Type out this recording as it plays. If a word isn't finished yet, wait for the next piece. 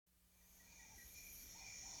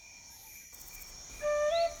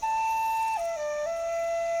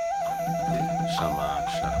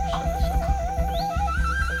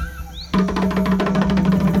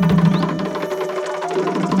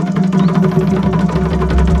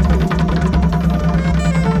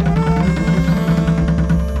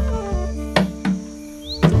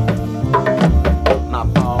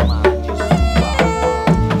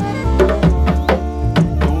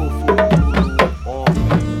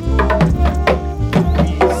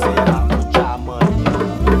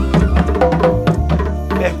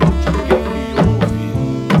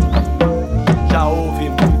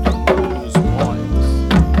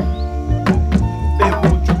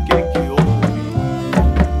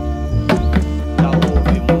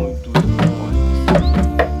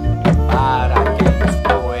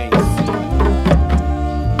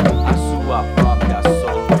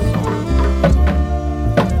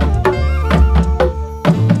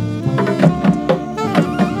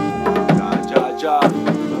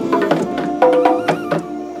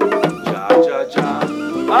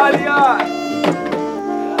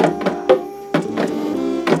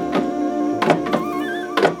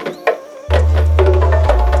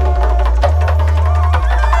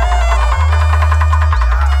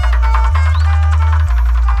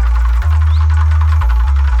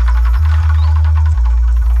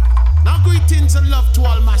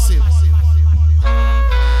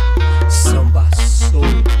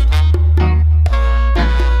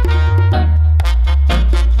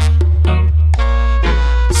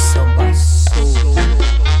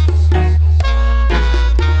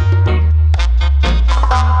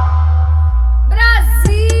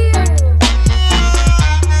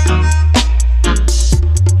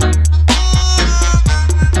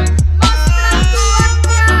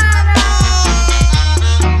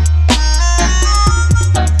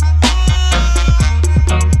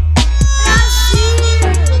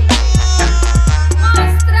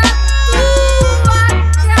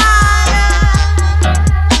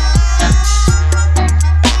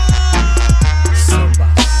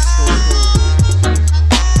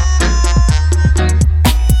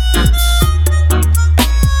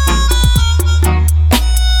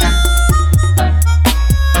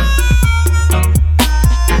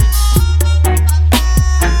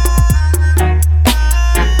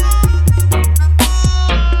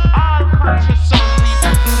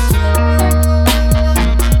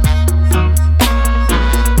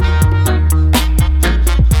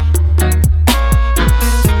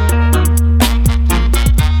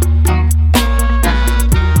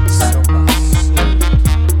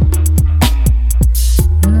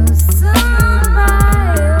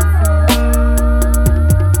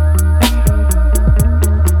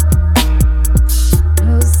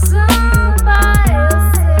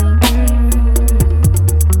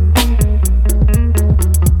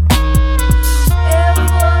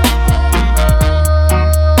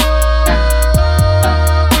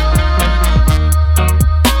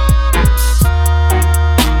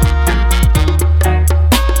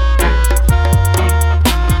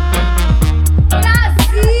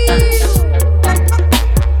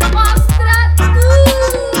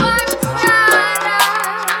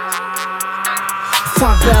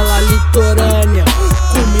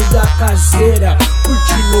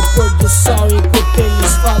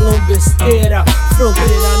besteira.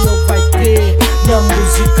 Fronteira não vai ter na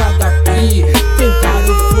música daqui.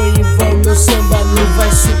 Tentaram, foi em vão, meu samba não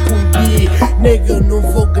vai sucumbir. Nega, eu não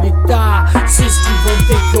vou gritar, cês que vão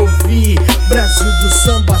ter que ouvir. Brasil do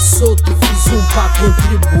samba solto, fiz pra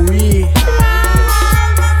contribuir.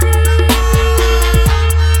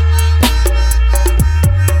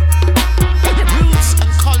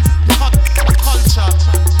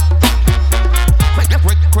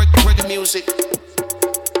 Music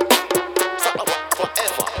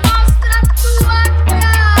forever. Mostra tua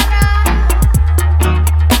cara.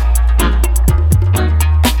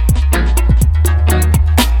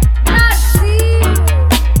 Brasil.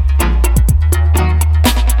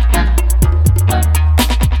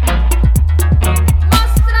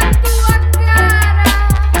 Mostra tua cara.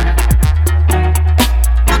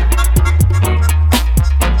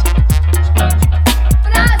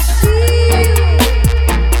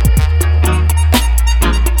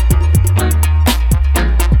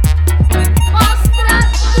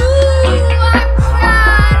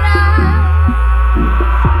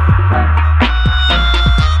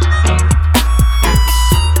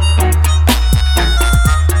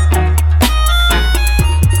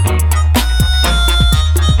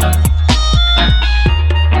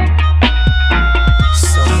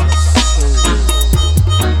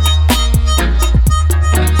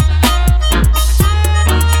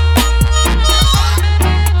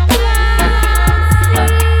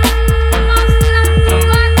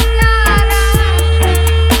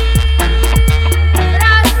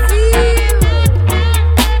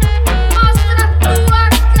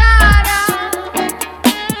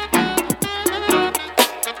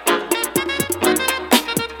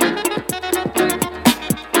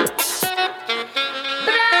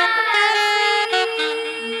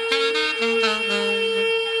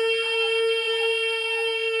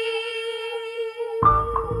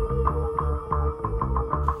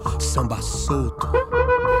 Samba solto.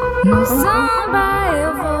 No samba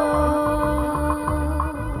eu vou.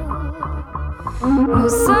 No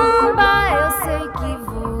samba eu sei que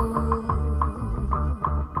vou.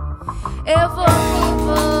 Eu vou.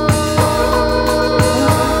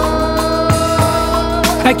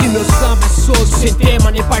 É que meu samba é solto, sem tema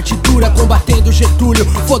nem partitura, combatendo Getúlio,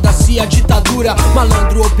 foda-se a ditadura.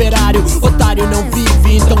 Malandro operário, otário não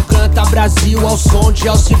vive, então canta Brasil ao som de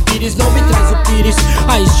Alci Pires. Não me traz o pires,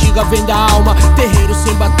 a estiga vem da alma. Terreiro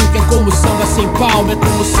sem batuque é como samba sem palma, é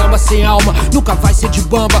como samba sem alma. Nunca vai ser de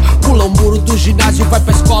bamba, pula o muro do ginásio, vai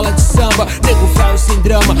pra escola de samba. Nego velho sem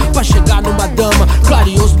drama, pra chegar numa dama.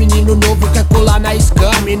 Clareou os menino novo, quer colar na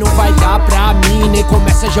escama e não vai dar pra mim, nem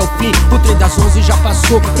começa já o fim. O trem das 11 já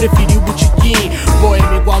passou, preferi o botiquim.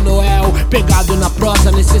 Boêmio igual Noel, pegado na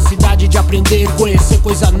prosa, necessidade de aprender, conhecer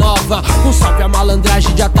coisa nova. Um salve a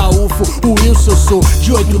malandragem de Ataúfo, o Wilson, eu sou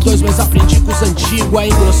de 8-2, mas aprendi com os antigos a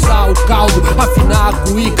engrossar o caldo, afinar a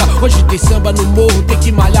cuíca. Hoje tem samba no morro, tem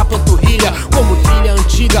que malhar panturrilha, como trilha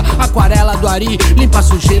antiga, aquarela do Ari. Limpa a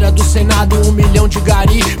sujeira do Senado, 1 milhão de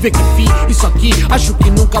gari. Vê que fim, isso aqui, acho que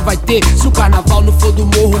nunca vai ter. Se o carnaval não for do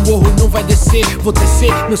morro, o morro não vai descer. Vou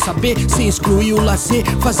tecer meu saber, sem excluir o lazer,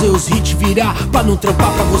 fazer os hits virar, pra não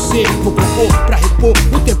trampar pra você. Vou propor pra repor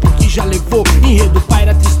o tempo que já levou. Enredo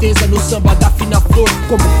paira tristeza no samba da fina flor.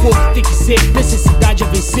 Como for, tem que ser, necessidade é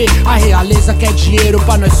vencer. A realeza quer dinheiro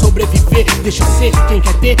pra nós sobreviver. Deixa ser quem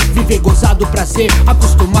quer ter, viver gozado prazer.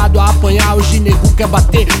 Acostumado a apanhar, hoje nego quer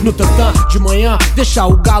bater no tantã de manhã, deixar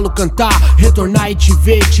o galo cantar, retornar e te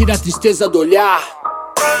ver, tira a tristeza do olhar.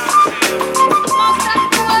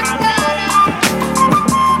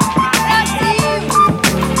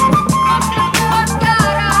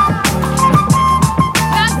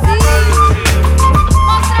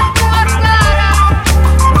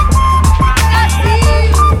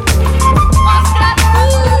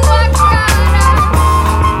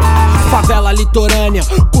 Litorânea,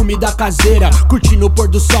 comida caseira, curtindo o pôr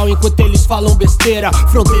do sol enquanto eles falam besteira.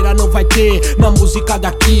 Fronteira não vai ter na música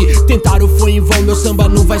daqui. Tentaram, foi em vão, meu samba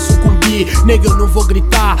não vai sucumbir. Nega, eu não vou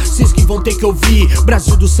gritar, cês que vão ter que ouvir.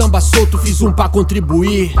 Brasil do samba solto, fiz pra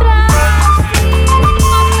contribuir.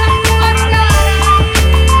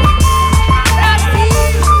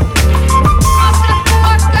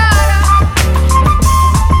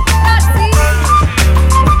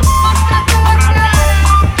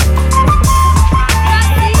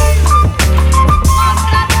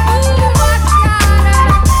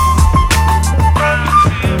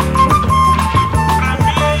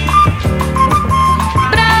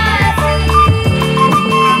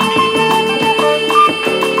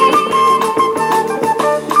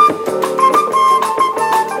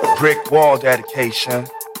 Brick wall dedication,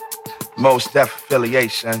 most deaf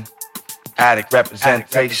affiliation, Attic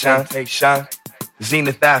representation.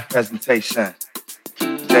 Zenith Ave presentation.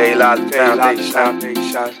 J Logic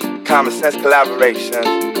Foundation. Common sense collaboration.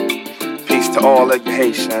 Peace to all of you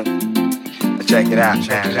Haitians. Check it out.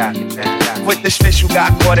 With this fish who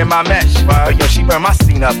got caught in my mesh. Yo, she burned my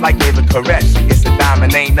scene up like David Koresh. I guess a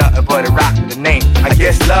diamond ain't nothing but a rock with a name. I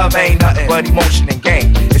guess love ain't nothing but emotion and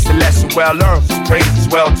game. It's a lesson well learned, so praise is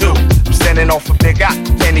well due. I'm sending off a big out,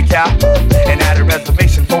 candy cow. And at a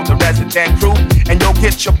reservation for the resident crew. And yo,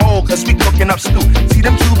 get your bowl, cause we cooking up stew. See,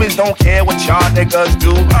 them Cubans don't care what y'all niggas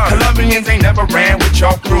do. Colombians ain't never ran with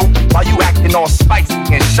your crew. While you acting all spicy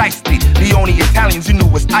and shiesty. The only Italians you knew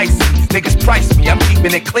was icy. Niggas price me, I'm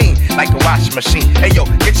keeping it clean like a washing machine. Hey yo,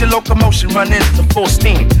 get your locomotion running to full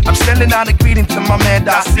steam. I'm sending out a greeting to my man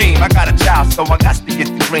Dasim. I got a child, so I got to get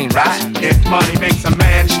the green, right? If money makes a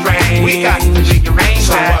man strange, we got to rearrange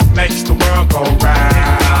so that. what makes the world go round?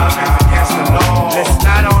 Against the law. Listen,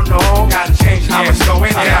 I don't know. Gotta change how it's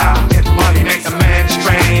going down. If money makes a man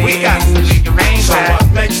strange, we got to rearrange so that. what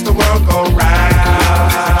makes the world go round?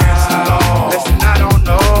 Against the law. Listen, I don't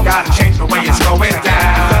know. Gotta change the way it's going down.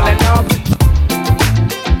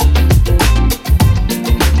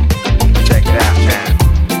 Check it out, man.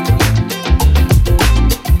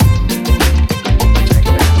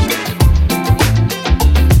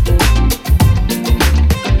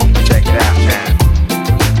 Check it out, man.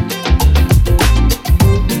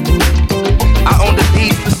 I own the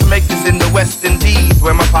deeds to some acres in the West Indies,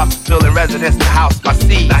 where my pops is building residence to house my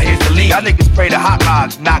seed. Now here's the lead. Y'all niggas pray to hot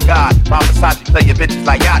rods, not God. While Versace play your bitches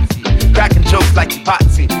like Yahtzee. Cracking jokes like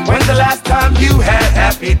Hipotsy. When's the last time you had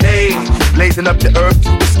happy days? Blazing up the earth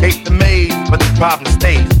to escape the maze, but the problem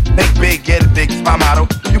stays. Think big, get it big, it's my motto.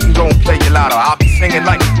 You can go and play your lotto. I'll be singing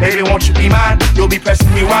like, baby, won't you be mine? You'll be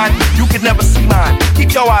pressing rewind. You could never see mine.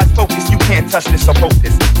 Keep your eyes focused. You can't touch this or poke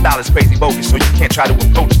this. Style is crazy bogus, so you can't try to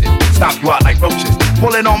approach this. Stomp you out like roaches.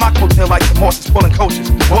 Pulling on my coattail like some horses pulling coaches.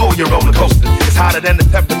 Whoa, you're roller coaster. It's hotter than the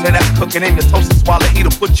temperature that's cooking in your toasters, while the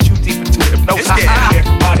heat'll put you deep into hypnosis. If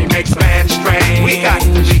money makes a man strange, we got to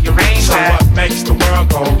rearrange so that. what makes the world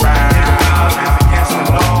go round? Against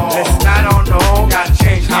the law. Listen, I don't know. Gotta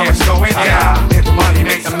change how it's going down. If money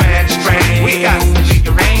makes a man strange, we got to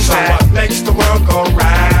rearrange so that. what makes the world go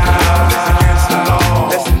round? Against the law.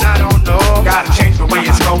 Listen, I don't know. Gotta change the way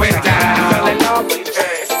it's going down.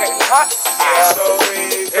 It's so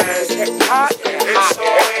easy. It's hot. It's so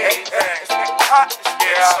easy. It's hot.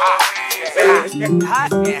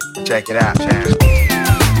 Check it out, champ.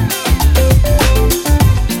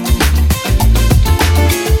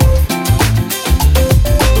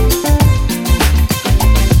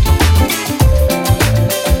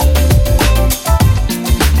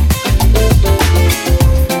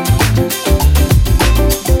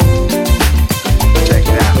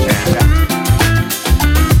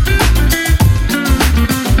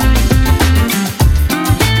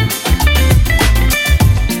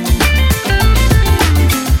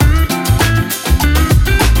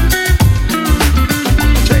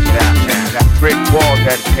 Wall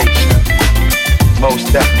dedication,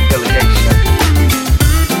 most deaf affiliation.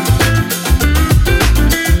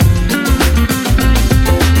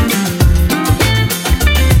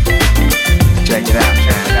 Check it out,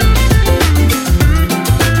 Chanda.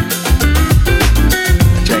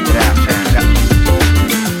 Check it out, Chanda.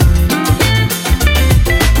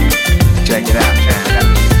 Check it out, Chanda.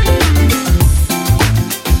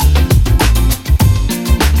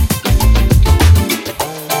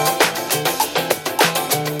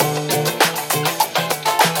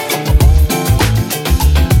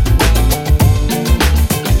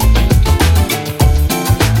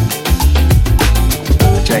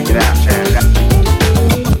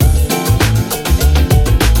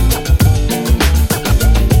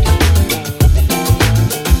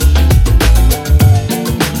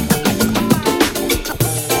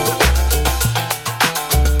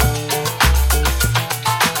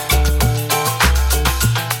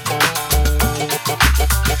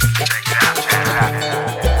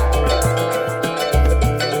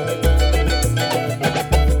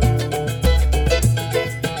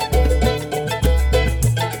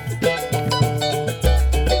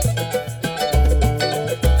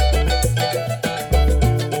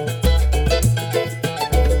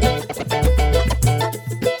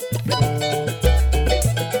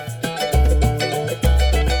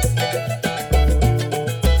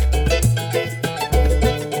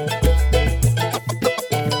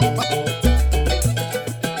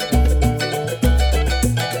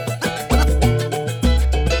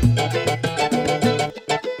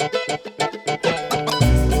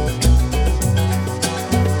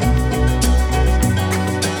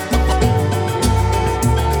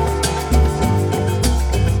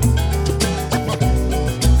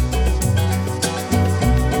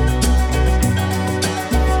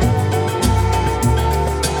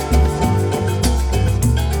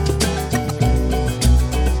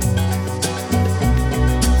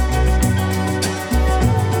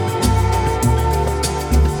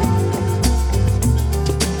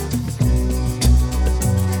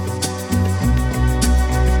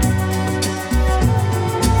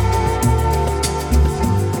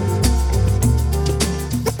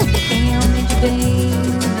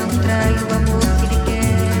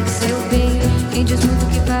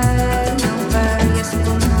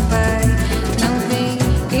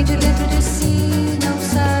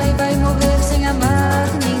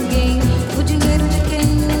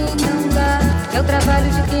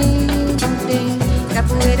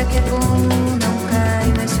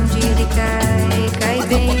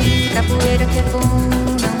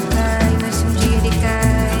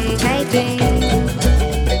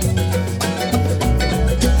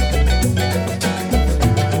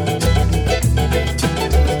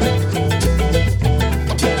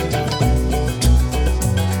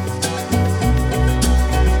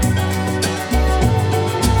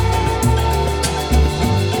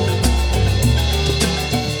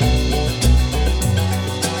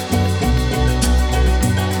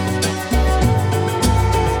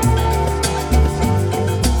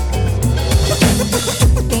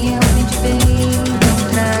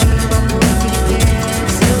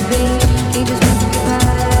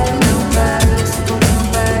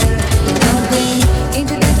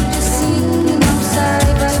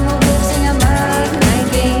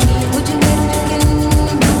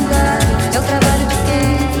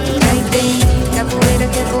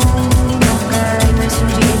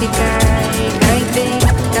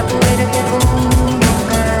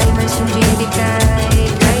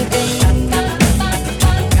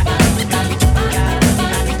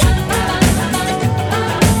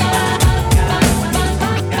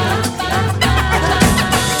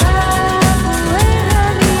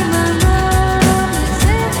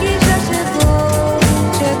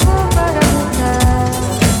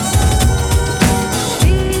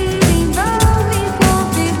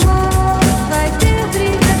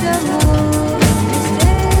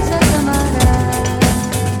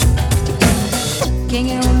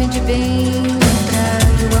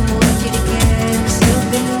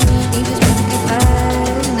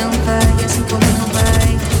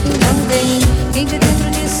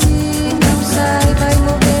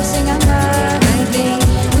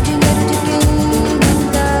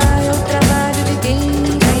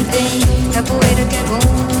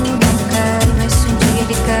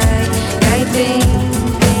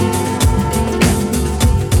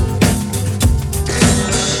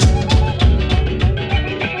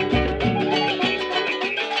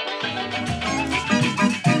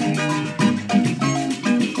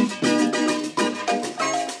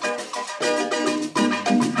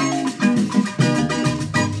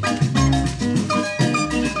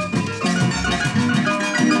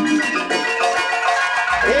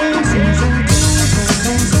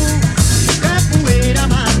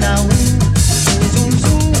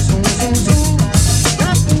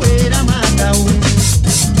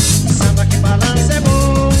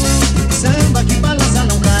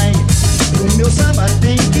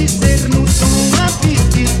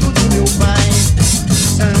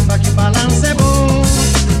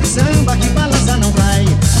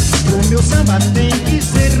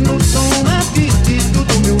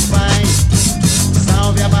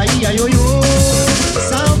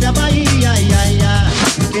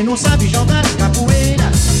 Quem não sabe jogar capoeira,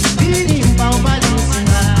 vire um pau, vai lhe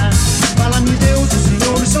ensinar. Fala-me Deus, o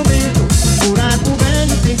Senhor São Bento, buraco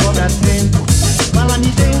velho tem cobra dentro. Fala-me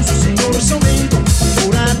Deus, o Senhor São Bento,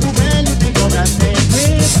 buraco velho tem cobra dentro.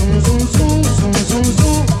 Zum, zum, zum, zum, zum,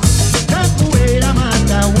 zum, capoeira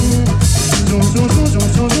mata um. Zum, zum, zum, zum,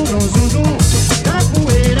 zum, zum, zum, zum,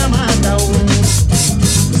 capoeira mata um.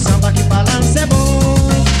 Samba que balança é bom,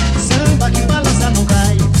 samba que balança não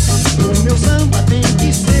cai. O meu samba tem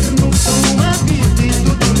que ser no som a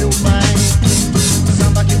pedido do meu pai.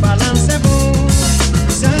 Samba que balança é bom,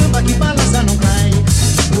 samba que balança não cai.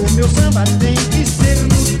 O meu samba tem que ser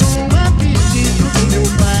no som a pedido do meu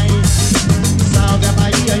pai. Salve a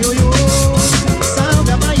Bahia, ioiô,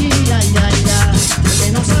 salve a Bahia, ia, ia.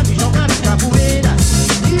 Quem não sabe jogar capoeira,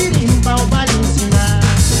 tirimbau vai lhe ensinar.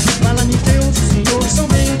 Fala-me Deus, o Senhor São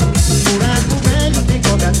Bento, buraco velho tem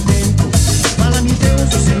cobra dentro. Fala-me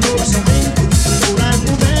Deus, o Senhor São Bento,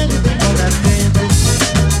 buraco velho tem cobra dentro.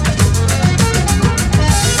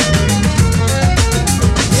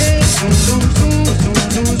 Zum, zum, zum, zum,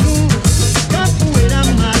 zum, zum, capoeira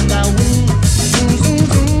mata um. Zum, zum,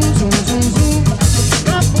 zum, zum, zum, zum,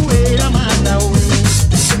 capoeira mata um.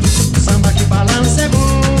 Samba que balança é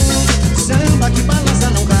bom, samba que balança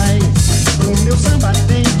não cai. O meu samba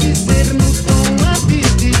tem que ser no tom a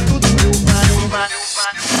pedido do meu pai.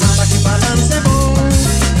 Samba que balança é bom,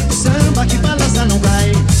 samba que balança não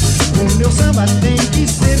cai. O meu samba tem que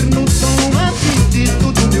ser no tom a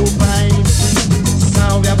pedido do meu pai.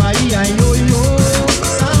 Salve a Bahia, ioiô,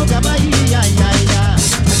 salve a Bahia, ia, ia.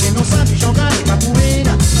 Quem não sabe jogar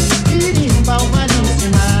capoeira, tirimbau vai lhe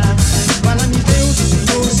ensinar. Fala-me Deus, o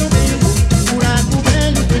Senhor São Bento, buraco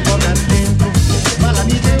velho tem cobra dentro.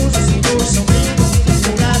 Fala-me Deus, o Senhor São Bento,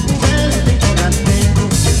 buraco velho tem cobra dentro.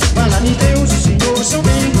 Fala-me Deus, o Senhor São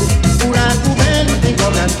Bento, buraco velho tem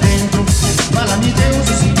cobra dentro. Fala-me Deus, o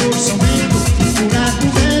Senhor São Bento,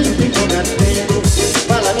 buraco velho tem cobra dentro.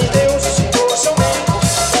 Fala-me Deus, o Senhor São Bento,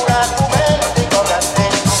 buraco velho tem cobra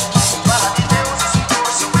dentro. Fala-me Deus, o Senhor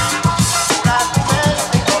São Bento, buraco velho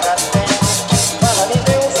tem cobra dentro. Fala-me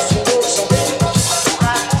Deus, o Senhor São Bento,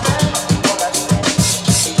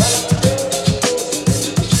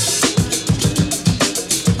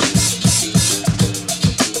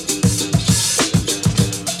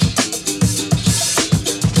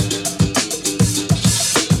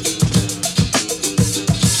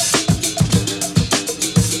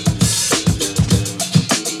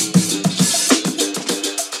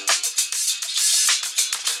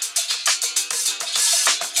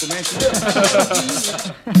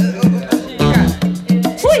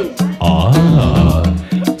 velho tem cobra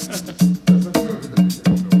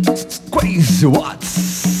Crazy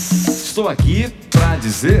Watts. Estou aqui pra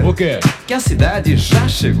dizer O quê? que a cidade já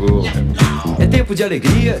chegou. É tempo de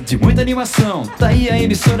alegria, de muita animação. Tá aí a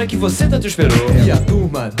emissora que você tanto esperou. E a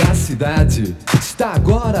turma da cidade está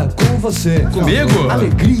agora com você. Comigo?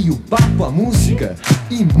 Alegria, o papo, a música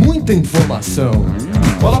e muita informação.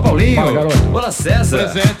 Olá, Paulinho. Fala, garoto. Olá, César.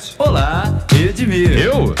 Presente. Olá, Edmir.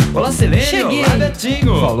 Eu? Olá, Selênio. Cheguei. Olá,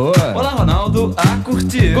 Betinho. Falou. Olá, Ronaldo. A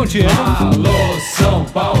curtir. Contigo. Alô, São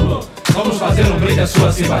Paulo, vamos fazer um brinde à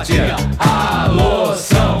sua simpatia. Alô,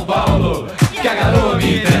 São Paulo, que a garoa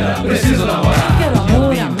me entenda, preciso namorar. Quero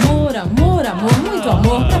amor, amor, amor, amor, muito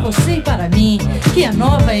amor pra você e para mim. Que a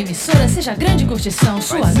nova emissora seja grande curtição,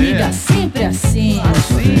 sua Vai ser. amiga sempre assim.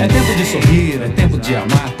 É tempo de sorrir, é tempo de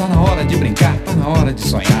amar. Tá na hora de brincar, tá na hora de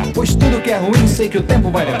sonhar. Pois tudo que é ruim sei que o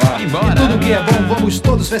tempo vai levar. Embora. E tudo que é bom vamos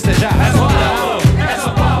todos festejar. É São Paulo, é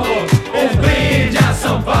São Paulo, um brinde a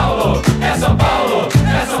São Paulo. É São Paulo,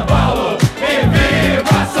 é São Paulo, e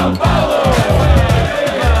viva São Paulo!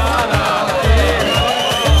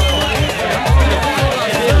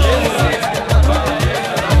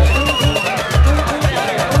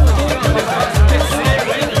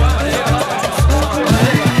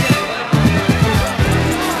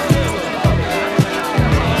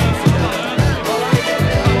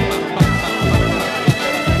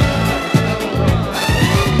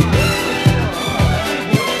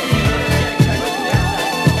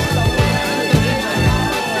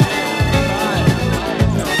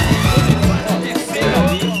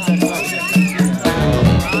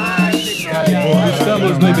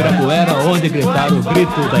 Estamos no Ibirapuera, onde gritaram o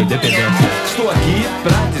grito da independência. Estou aqui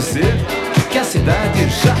pra dizer que a cidade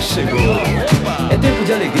já chegou. É tempo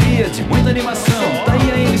de alegria, de muita animação. Tá aí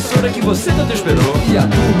a emissora que você tanto esperou. E a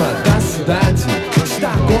turma da cidade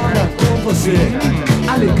está agora com você.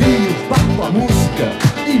 Alegria, o papo, a música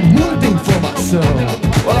e muita informação.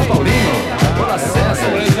 Olá, Paulinho. Olá, César.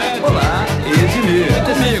 Olá, Edmir.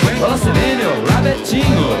 Olá, Selênio. Olá,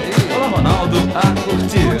 Betinho. Olá, Ronaldo. A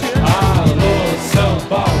curtir. Alô, São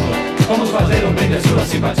Paulo,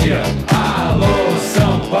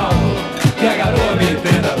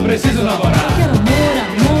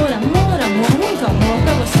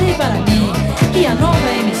 você e para mim. Que a nova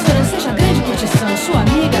emissora seja grande curtição, sua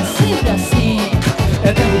amiga sempre assim.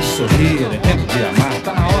 É tempo de sorrir, é tempo de amar.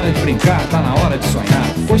 Tá na hora de brincar, tá na hora de sonhar.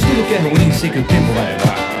 Pois tudo que é ruim sei que o tempo vai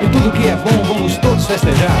levar. E tudo que é bom vamos todos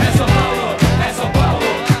festejar. É São Paulo, é São Paulo,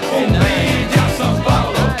 um brinde a São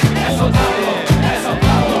Paulo. É São Paulo, é São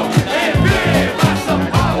Paulo, e viva São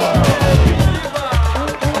Paulo!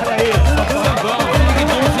 Olha aí, São Paulo.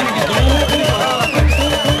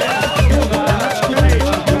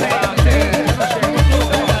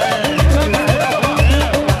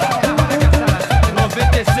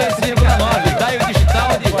 Daí o digital,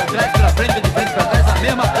 de trás pra frente, de frente pra trás, a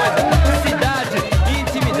mesma coisa. Cidade,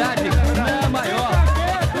 intimidade, na maior.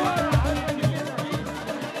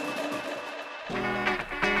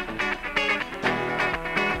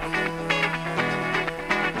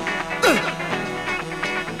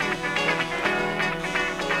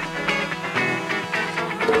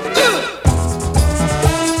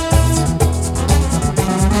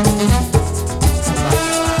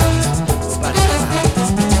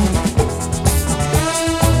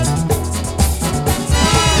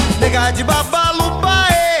 Nega de babaluba,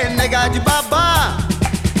 nega de babá.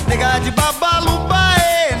 Nega de babaluba,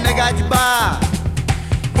 nega de ba.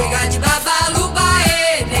 Nega de babaluba,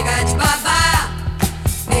 nega de babá.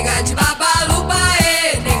 Nega de babaluba,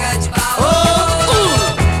 nega de baú.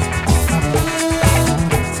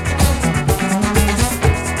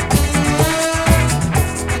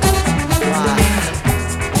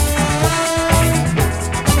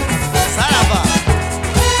 Saravá.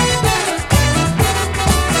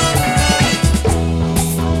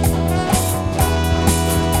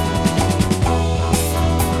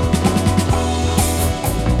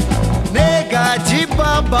 Nega de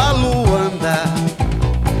babaluanda,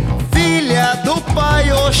 filha do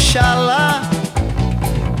pai Oxalá,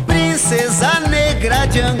 princesa negra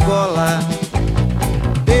de Angola,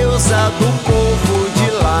 deusa do povo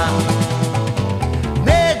de lá.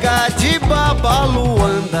 Nega de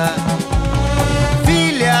babaluanda,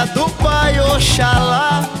 filha do pai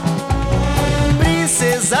Oxalá,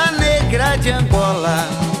 princesa negra de Angola,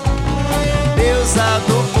 deusa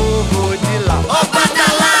do povo de lá. Ó,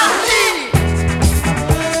 Badalá!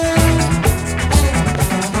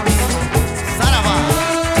 Saravá!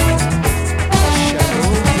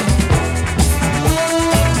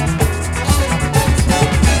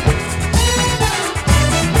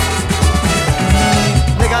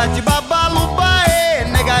 Nega de babaluba,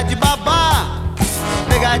 nega de babá.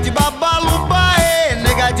 Nega de babaluba,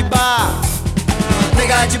 nega de ba.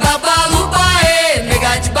 Nega de babaluba,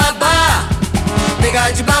 nega de babá.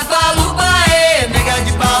 Nega de babaluba, Nega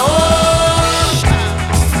de baô.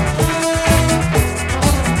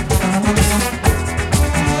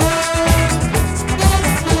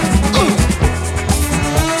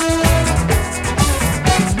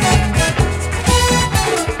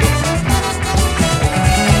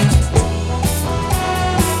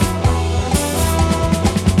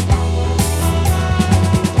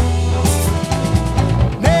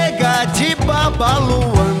 Nega de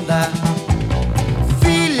babaluanda,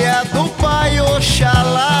 filha do pai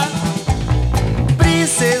Oxalá,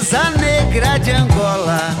 princesa negra de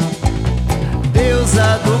Angola,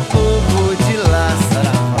 deusa do povo de lá.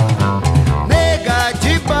 Saravá. Nega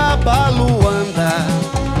de babaluanda,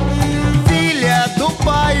 filha do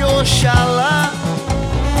pai Oxalá,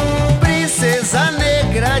 princesa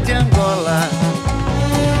negra de Angola,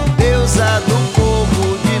 deusa do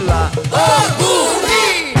povo de lá.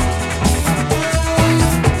 Oguri!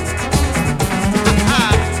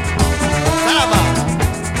 Saravá.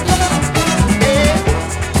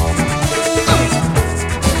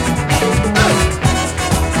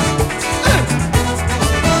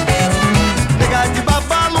 Nega de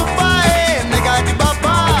babaluba, nega de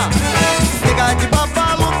babá. Nega de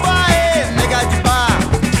babaluba, nega de ba.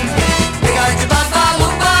 nega de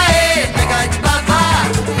babaluba, nega de babá.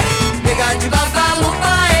 Nega de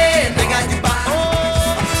babaluba, Nega de ba.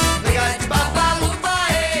 nega de babaluba,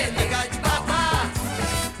 nega de babá.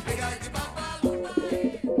 Nega de babaluba.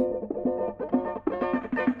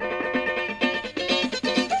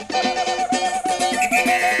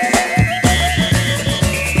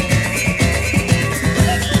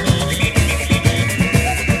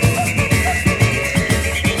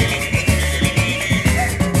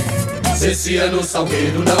 Se esse ano o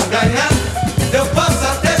Salgueiro não ganhar, eu posso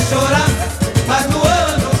até chorar, mas no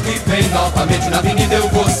ano que vem novamente na avenida eu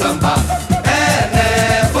vou sambar. É,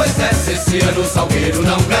 né, pois é, se esse ano o Salgueiro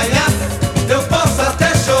não ganhar, eu posso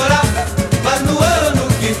até chorar, mas no ano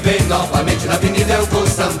que vem novamente na avenida eu vou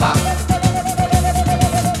sambar.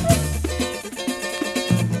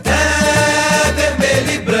 É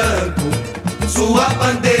vermelho e branco, sua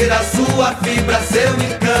bandeira, sua fibra, seu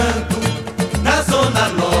encanto. Na Zona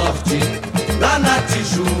Norte, lá na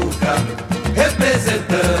Tijuca,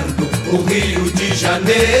 representando o Rio de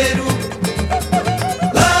Janeiro.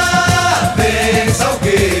 Lá vem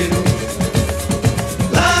Salgueiro,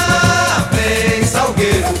 lá vem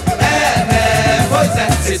Salgueiro. Pois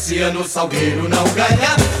é, se esse ano o Salgueiro não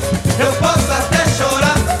ganhar, eu posso até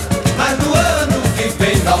chorar, mas no ano que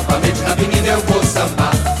vem, novamente na avenida eu vou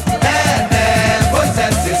sambar. Pois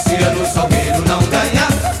é, se esse ano o Salgueiro não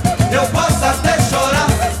ganhar, eu posso até chorar,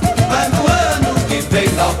 mas no ano que vem,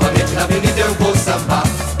 novamente na avenida eu vou sambar.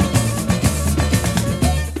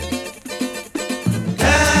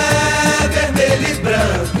 É vermelho e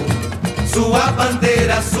branco, sua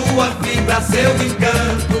bandeira, sua fibra, seu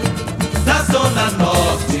encanto. Na Zona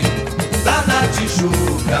Norte, lá na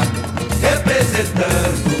Tijuca,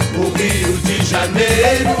 representando o Rio de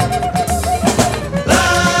Janeiro.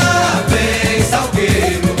 Lá vem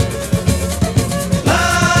Salgueiro,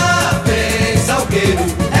 lá vem Salgueiro.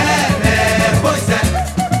 Pois é.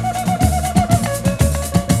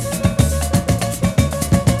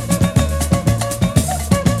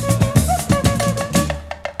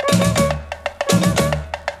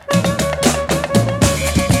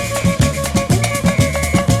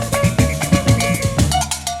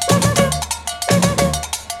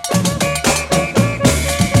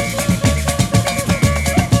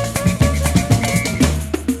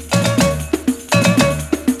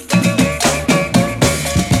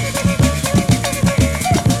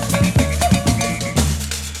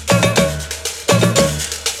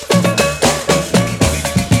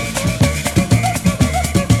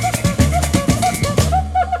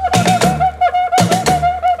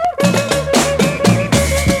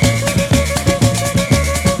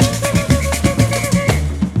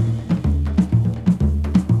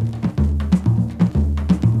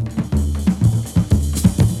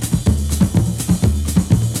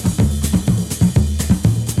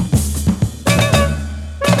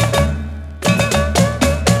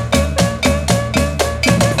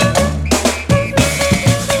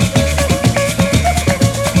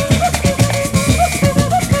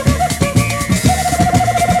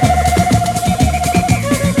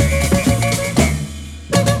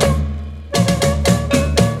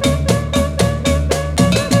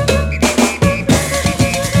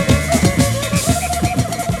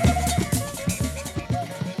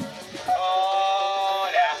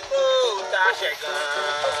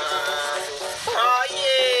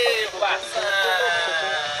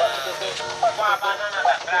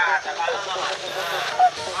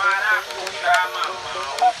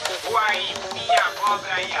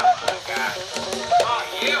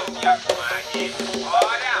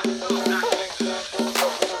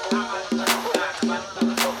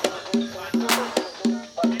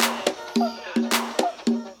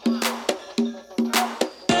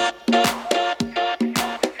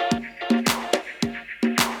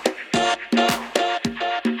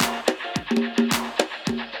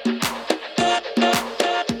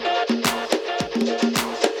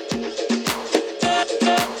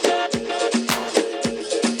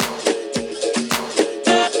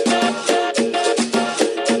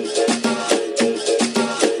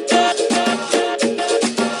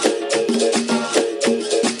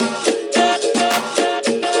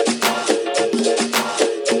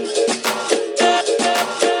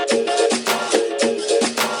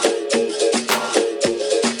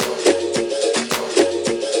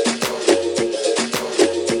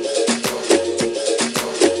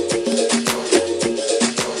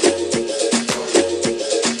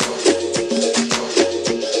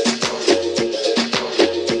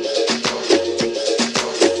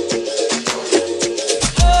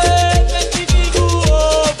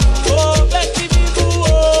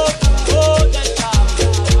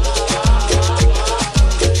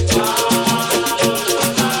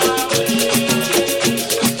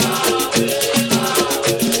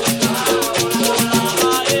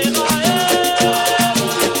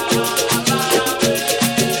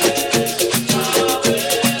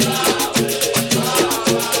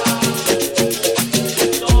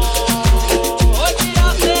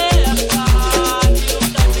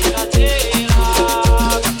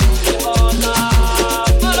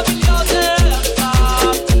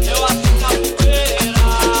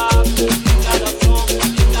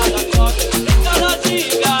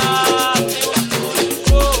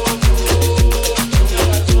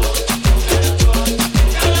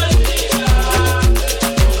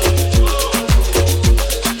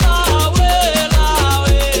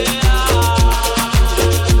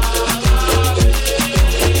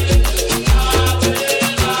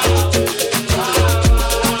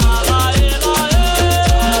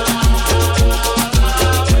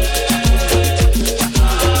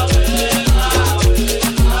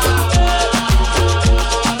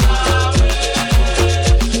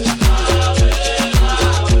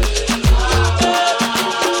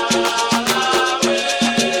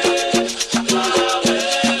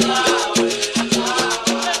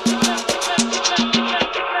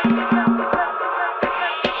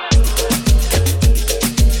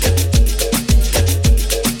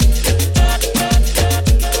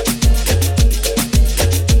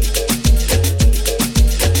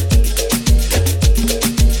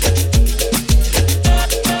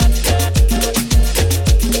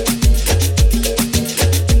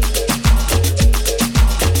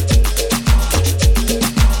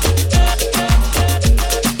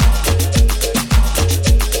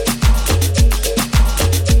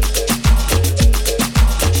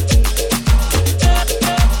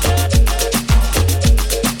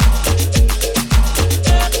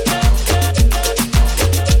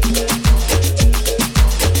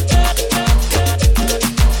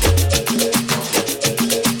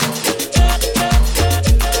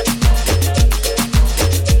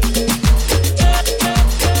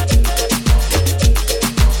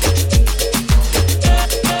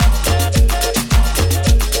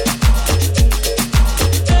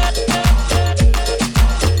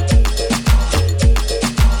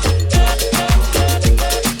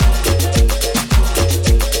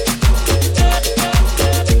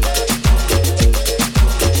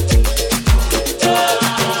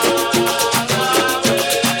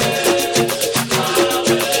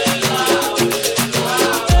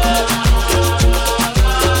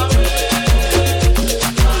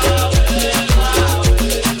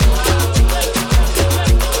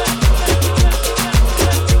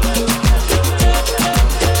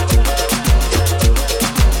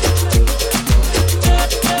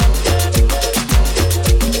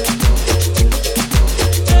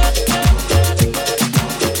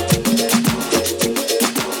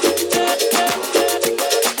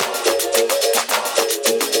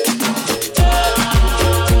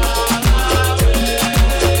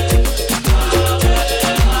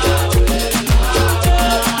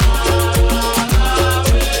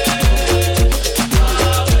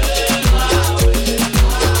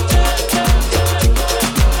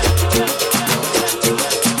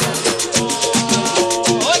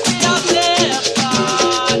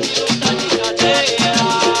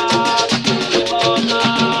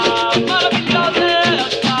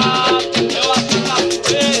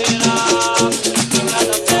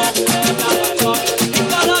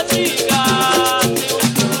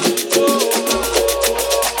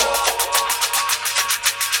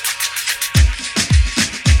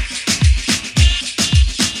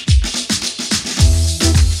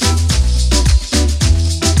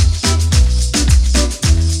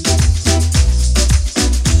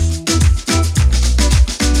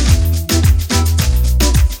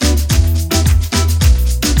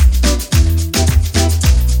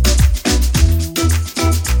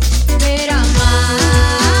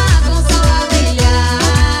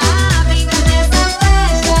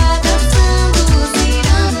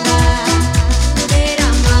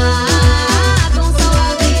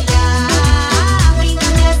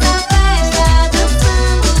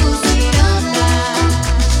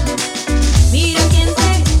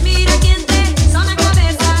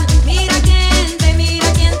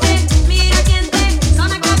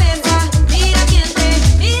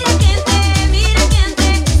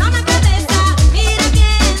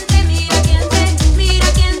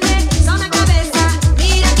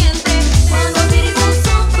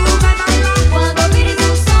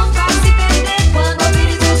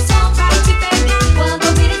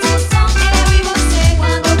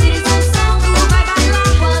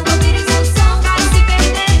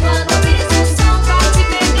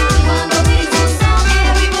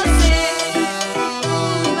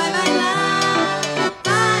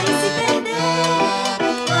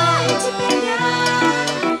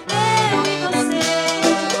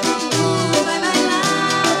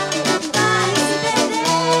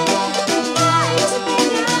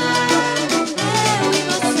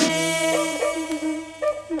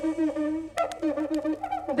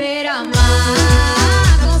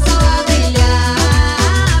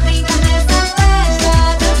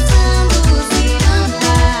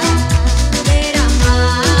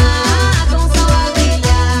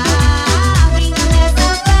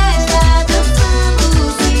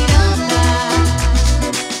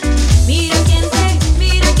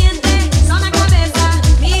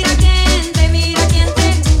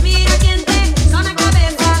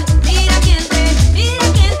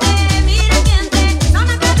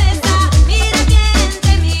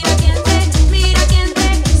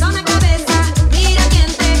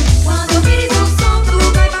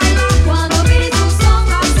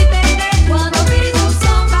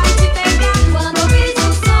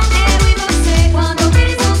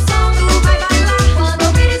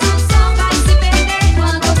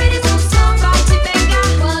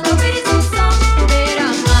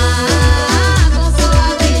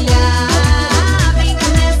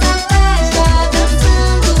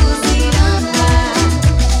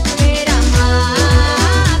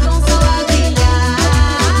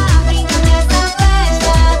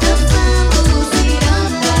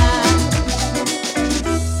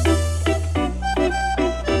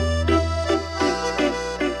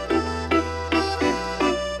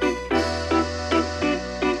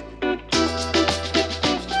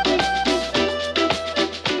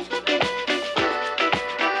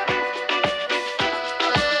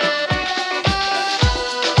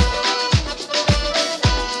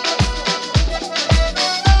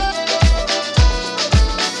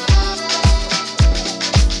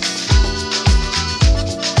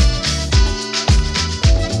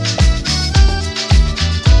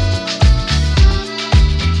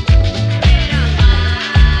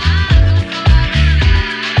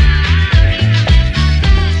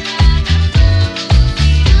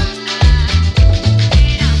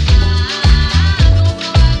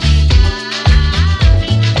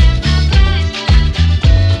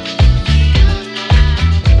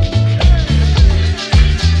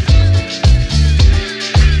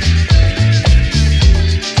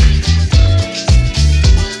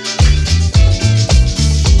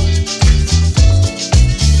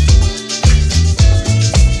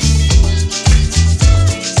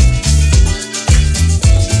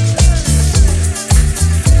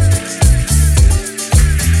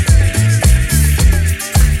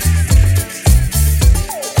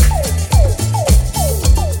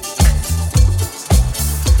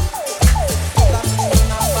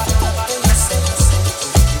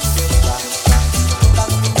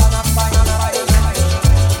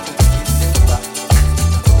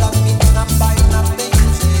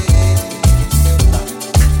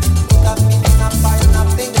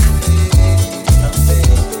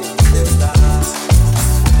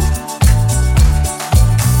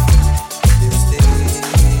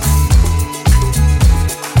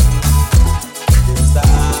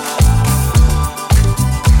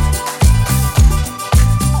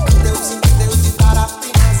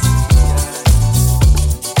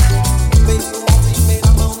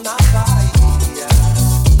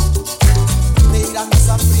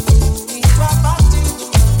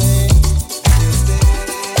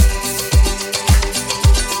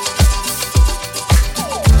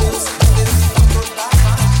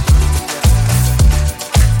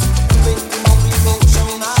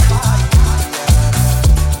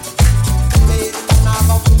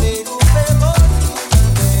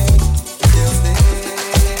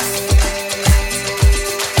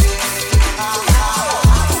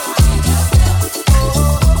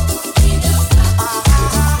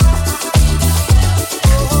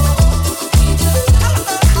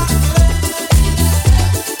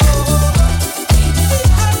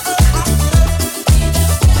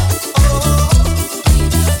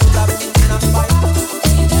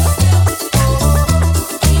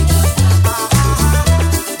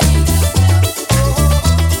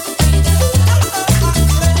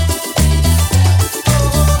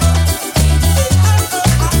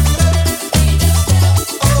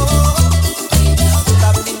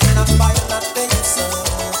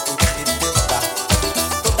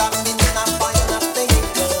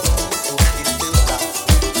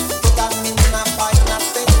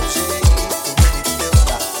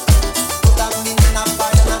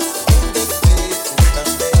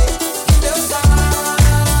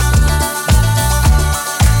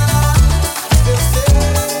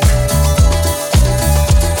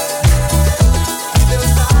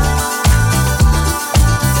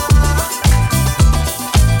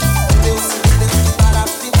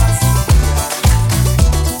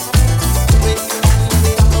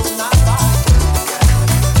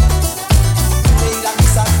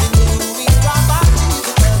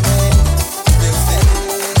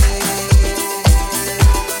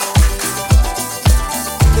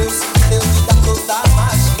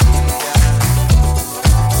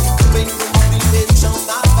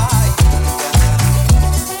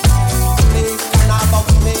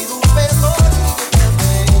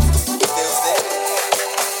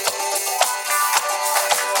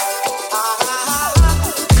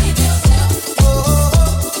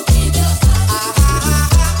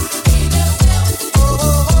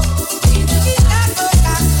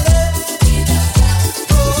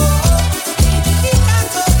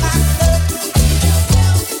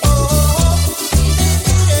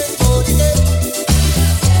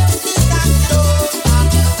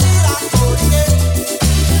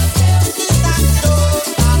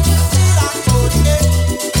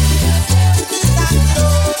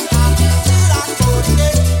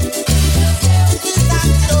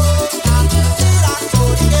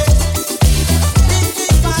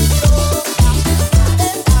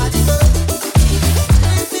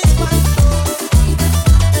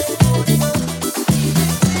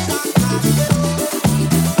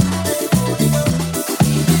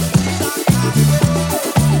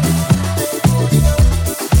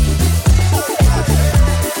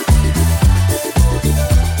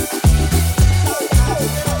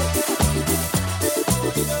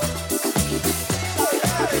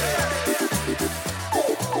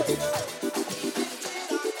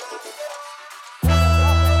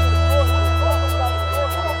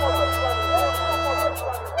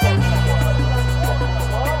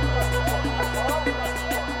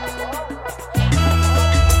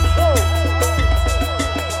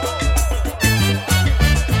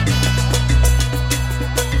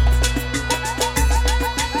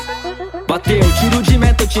 Bateu, tiro de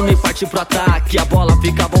meta, o time parte pro ataque. A bola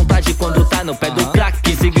fica à vontade quando tá no pé do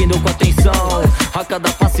craque. Seguindo com atenção, a cada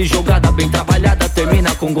passe jogada bem trabalhada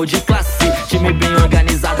termina com gol de classe. Time bem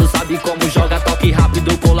organizado, sabe como joga, toque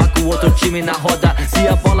rápido, coloca o outro time na roda. Se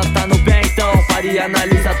a bola tá no pé, então pare e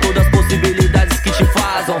analisa todas as possibilidades que te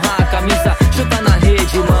faz honrar a camisa. Chuta na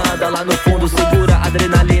rede, manda lá no fundo, segura a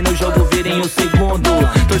adrenalina, o jogo vira em um segundo.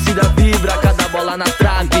 Torcida vibra, cada bola na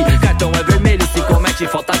trave. Cartão é vermelho, se comete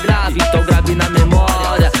falta grave. Então grave na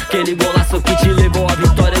memória aquele golaço que te levou à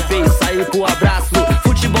vitória e fez sair pro abraço.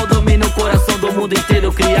 Futebol domina o coração do mundo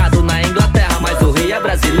inteiro, criado na Inglaterra, mas o rei é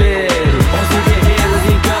brasileiro. 11 guerreiros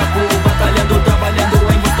em campo, batalhando, trabalhando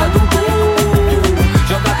em busca do gol.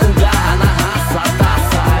 Joga com garra na raça, a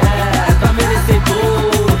taça é pra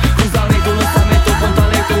merecedor. Cruzamento, lançamento com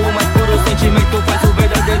talento, mas puro sentimento faz o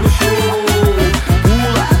verdadeiro show.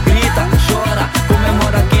 Pula, grita, chora,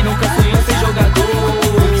 comemora quem nunca sonhou ser jogador.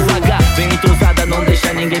 Zaga bem entrosada, não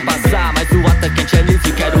deixa ninguém passar, mas o atacante é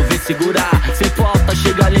liso, quero ver segurar. Sem falta,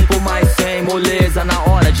 chega limpo, mas sem moleza. Na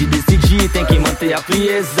hora de decidir, tem que manter a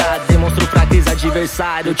frieza. Demonstra fraqueza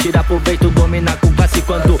adversário, tira proveito, domina com classe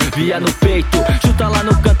quando enfia no peito. Chuta lá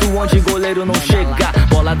no canto onde goleiro não chega.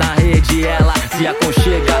 Bola na rede, ela se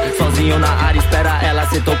aconchega. Sozinho na área, espera ela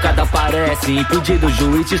ser tocada. Parece impedido, o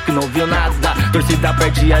juiz diz que não viu nada. Torcida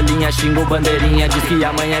perde a linha, xingou bandeirinha. Diz que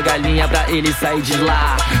amanhã é galinha pra ele sair de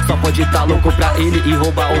lá. Só pode tá louco pra ele e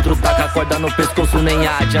roubar outro taca. Corda no pescoço, nem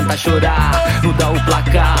adianta chorar. Muda o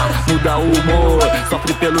placar, muda o humor.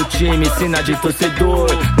 Sofre pelo time, sina de torcedor.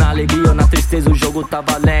 Na alegria ou na tristeza o jogo tá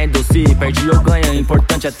valendo. Se perde ou ganha, o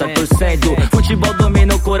importante é tá torcendo. Futebol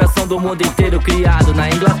domina o coração do mundo inteiro. Criado na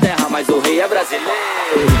Inglaterra, mas o rei é brasileiro.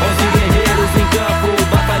 11 guerreiros em campo,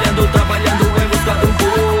 batalhando, trabalhando em busca do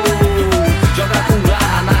gol. Joga com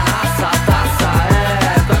garra na raça, a taça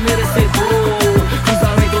pra merecedor.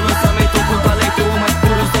 Cruzamento, lançamento com talento, mas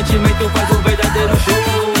puro sentimento faz um verdadeiro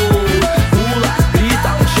show. Pula, grita,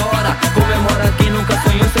 chora, comemora quem nunca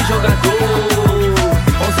sonhou ser jogador.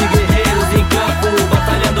 11 guerreiros em campo,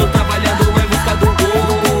 batalhando, trabalhando em busca do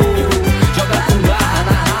gol. Joga com garra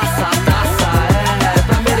na raça, a taça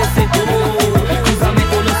pra merecedor.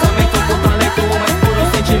 Cruzamento, lançamento com talento, mas puro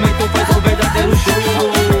sentimento faz um verdadeiro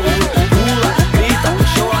show. Pula, grita,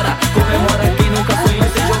 chora, comemora quem nunca sonhou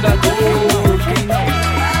ser jogador. Quem não?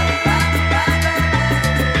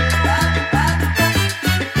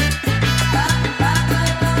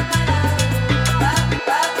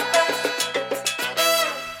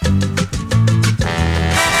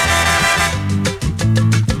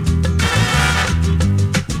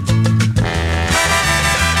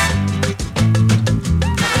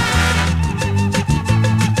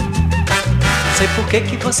 Sei por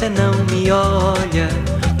que você não me olha,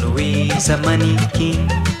 Luísa Manequim.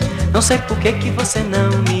 Não sei por que você não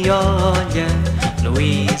me olha,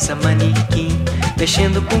 Luísa Manequim.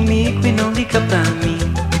 Mexendo comigo e não liga pra mim,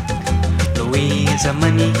 Luísa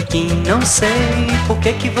Manequim. Não sei por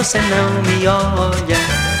que você não me olha,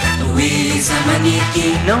 Luísa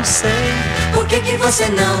Manequim. Não sei por que você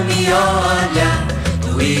não me olha,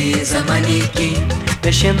 Luísa Manequim.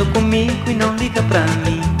 Mexendo comigo e não liga pra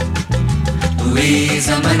mim,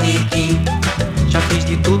 Luísa Manequim. Já fiz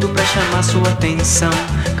de tudo pra chamar sua atenção,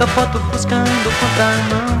 capoto buscando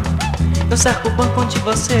contramão. Eu cerco o banco onde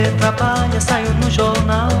você trabalha, saio no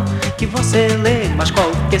jornal que você lê. Mas qual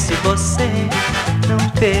que se você não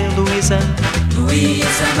vê, Luísa?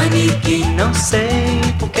 Luísa Manequim. Não sei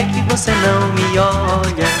por que você não me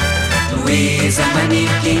olha, Luísa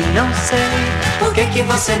Manequim. Não sei por que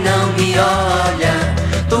você não me olha,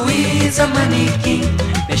 Luísa Manequim.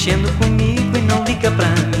 Mexendo comigo e não liga pra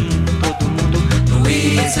mim, todo mundo,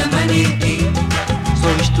 Luísa Manequim.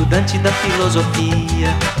 Sou estudante da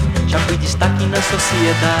filosofia, já fui destaque na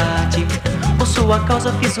sociedade. Por sua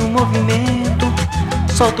causa fiz um movimento,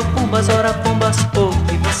 solto pombas, ora pombas pouco,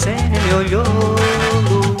 e você nem me olhou,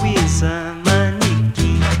 Luísa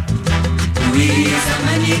Manequim. Luísa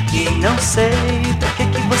Manequim. Não sei por que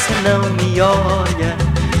você não me olha,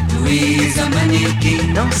 Luísa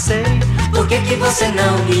Manequim. Não sei por que você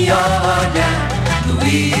não me olha,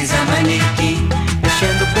 Luísa Manequim.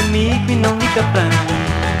 Mexendo comigo e não liga pra mim,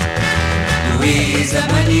 Luísa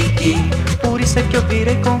Manequim. Por isso é que eu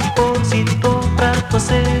virei compositor, pra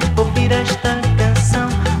você ouvir esta canção.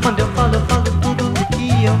 Quando eu falo tudo o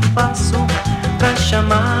que eu faço pra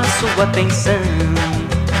chamar sua atenção,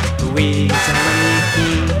 Luísa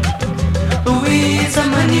Manequim. Luísa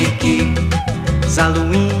Manequim.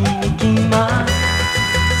 Zaluíne Quimá,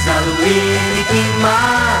 Zaluíne Quimá,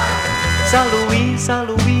 Zaluísa,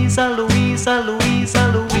 Luísa, Luísa, Luísa,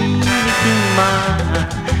 Luíne Quimá,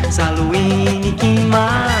 Zaluíne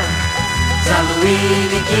Quimá,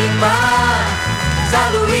 Zaluíne Quimá,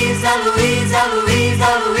 Zaluísa, Luísa, Luísa,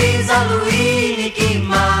 Luísa, Luíne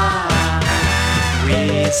Quimá.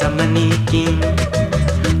 Luísa Manequim,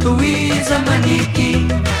 Luísa Manequim,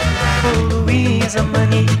 oh Luísa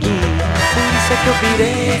Manequim. Por isso é que eu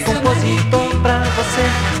virei compositor, pra você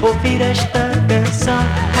ouvir esta canção.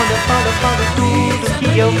 Quando eu falo tudo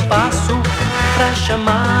que eu faço pra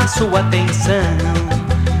chamar sua atenção,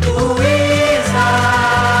 Luísa,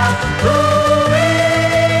 Luísa.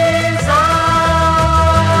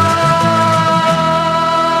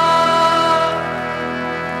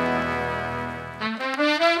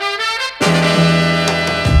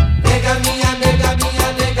 Nega minha, nega minha,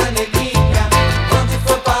 nega neguinha, onde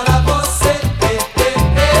foi para você?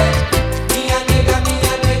 Minha nega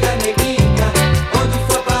neguinha, onde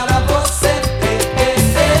foi para você?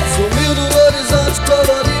 Sumiu do horizonte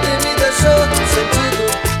colorido e me deixou sentindo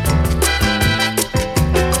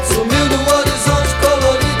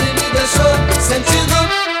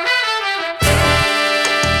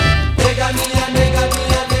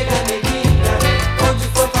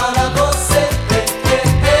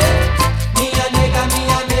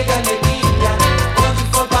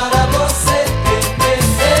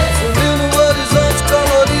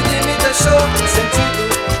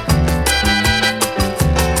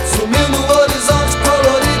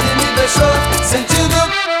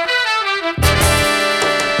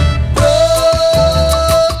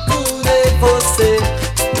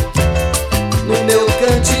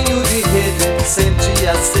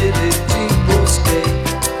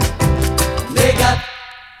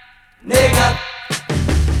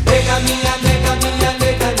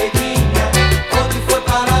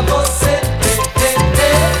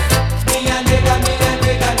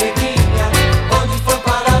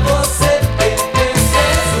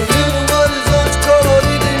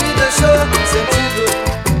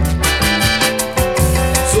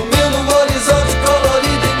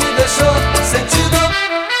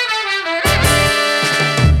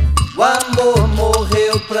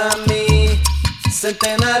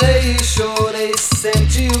Sentei na areia e chorei,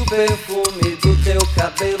 senti o perfume do teu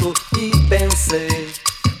cabelo e pensei: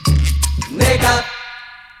 nega,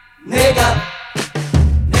 nega,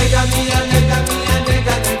 nega minha, nega minha,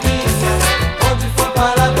 nega neguinha, onde foi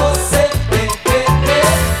para você?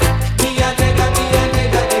 Minha nega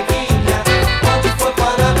neguinha, onde foi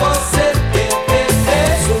para você?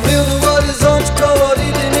 Sumiu no horizonte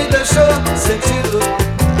colorido e me deixou sentido.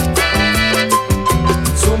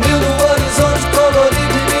 Sumiu no horizonte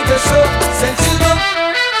colorido e me deixou sentido.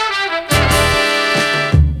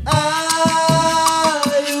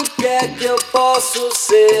 Ai, o que é que eu posso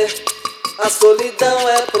ser? A solidão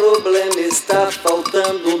é problema, está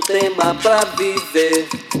faltando um tema pra viver.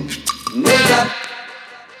 Nega,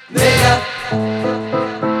 nega.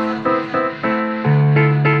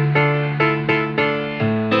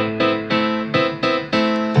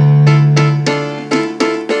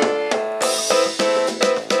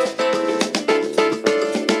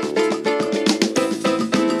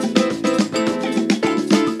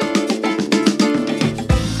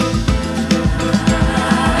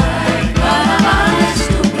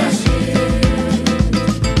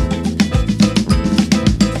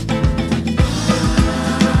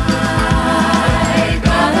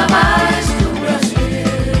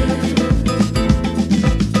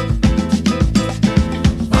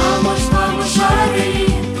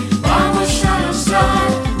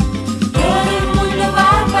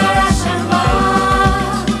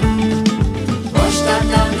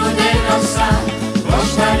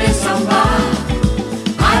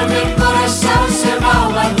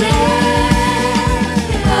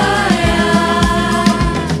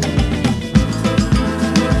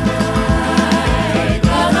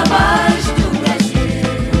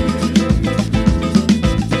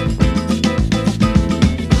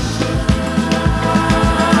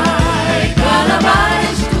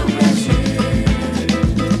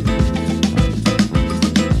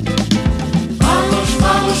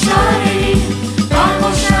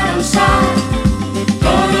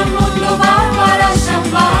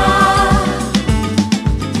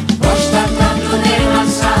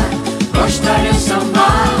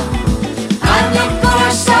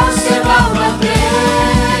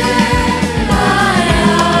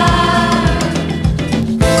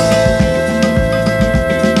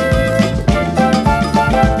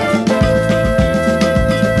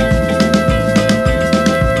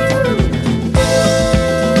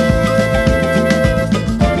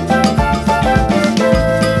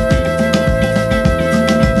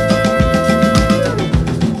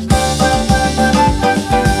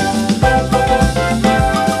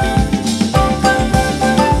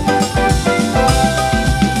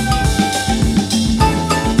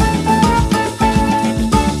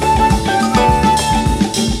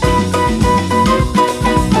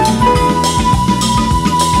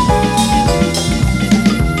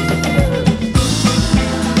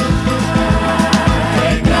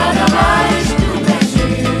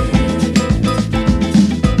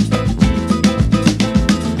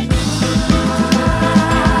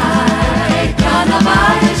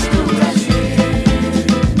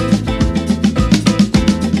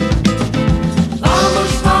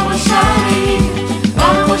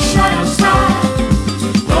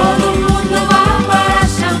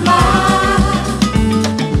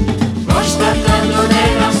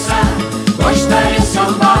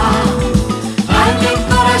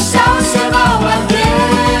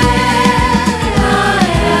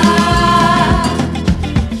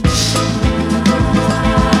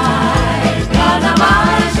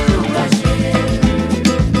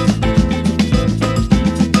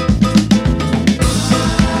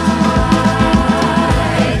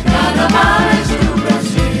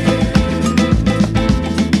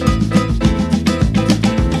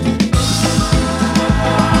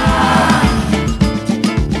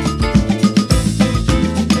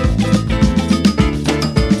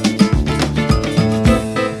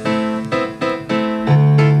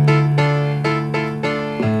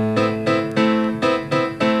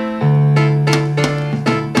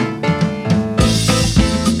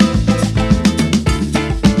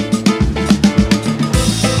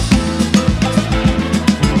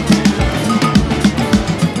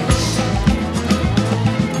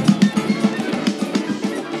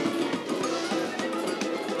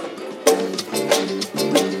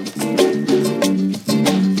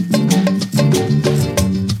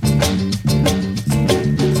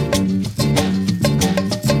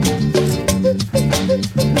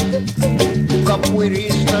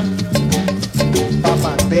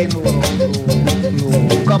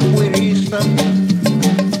 capoeirista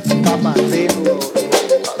tá batendo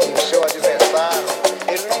no seu adversário,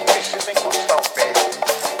 ele não precisa encostar o pé.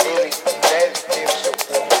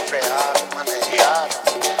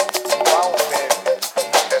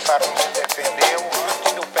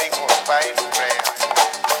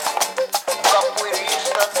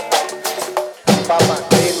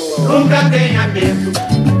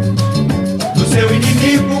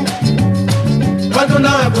 inimigo quando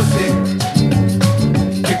não é você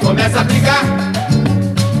que começa a brigar.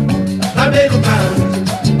 Também nunca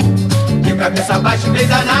ande de cabeça baixa e bem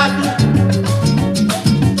danado,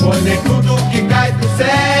 pois nem tudo que cai do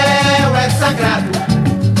céu é sagrado.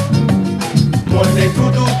 Pois nem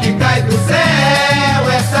tudo que cai do céu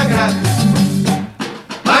é sagrado.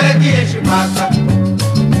 Maré que enche massa,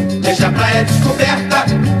 deixa a praia descoberta.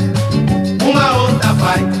 Uma onda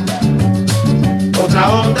vai, outra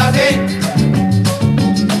onda vem.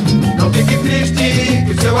 Não fique triste,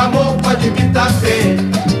 que o seu amor pode vir também.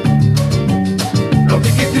 Não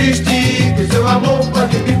fique triste, que o seu amor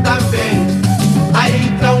pode vir também.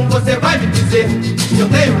 Aí então você vai me dizer se eu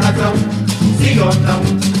tenho razão, sim ou não.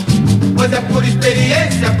 Pois é por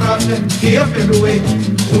experiência própria que eu perdoei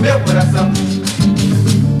o meu coração.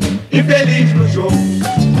 Infeliz no jogo,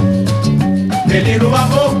 feliz no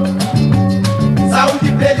amor, saúde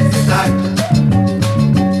e felicidade,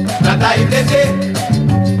 pra dar e vender.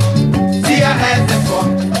 Se a reza é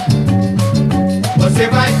forte, você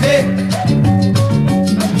vai ver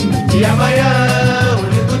que amanhã um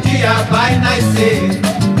lindo dia vai nascer.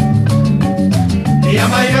 E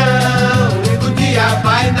amanhã um lindo dia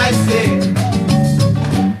vai nascer.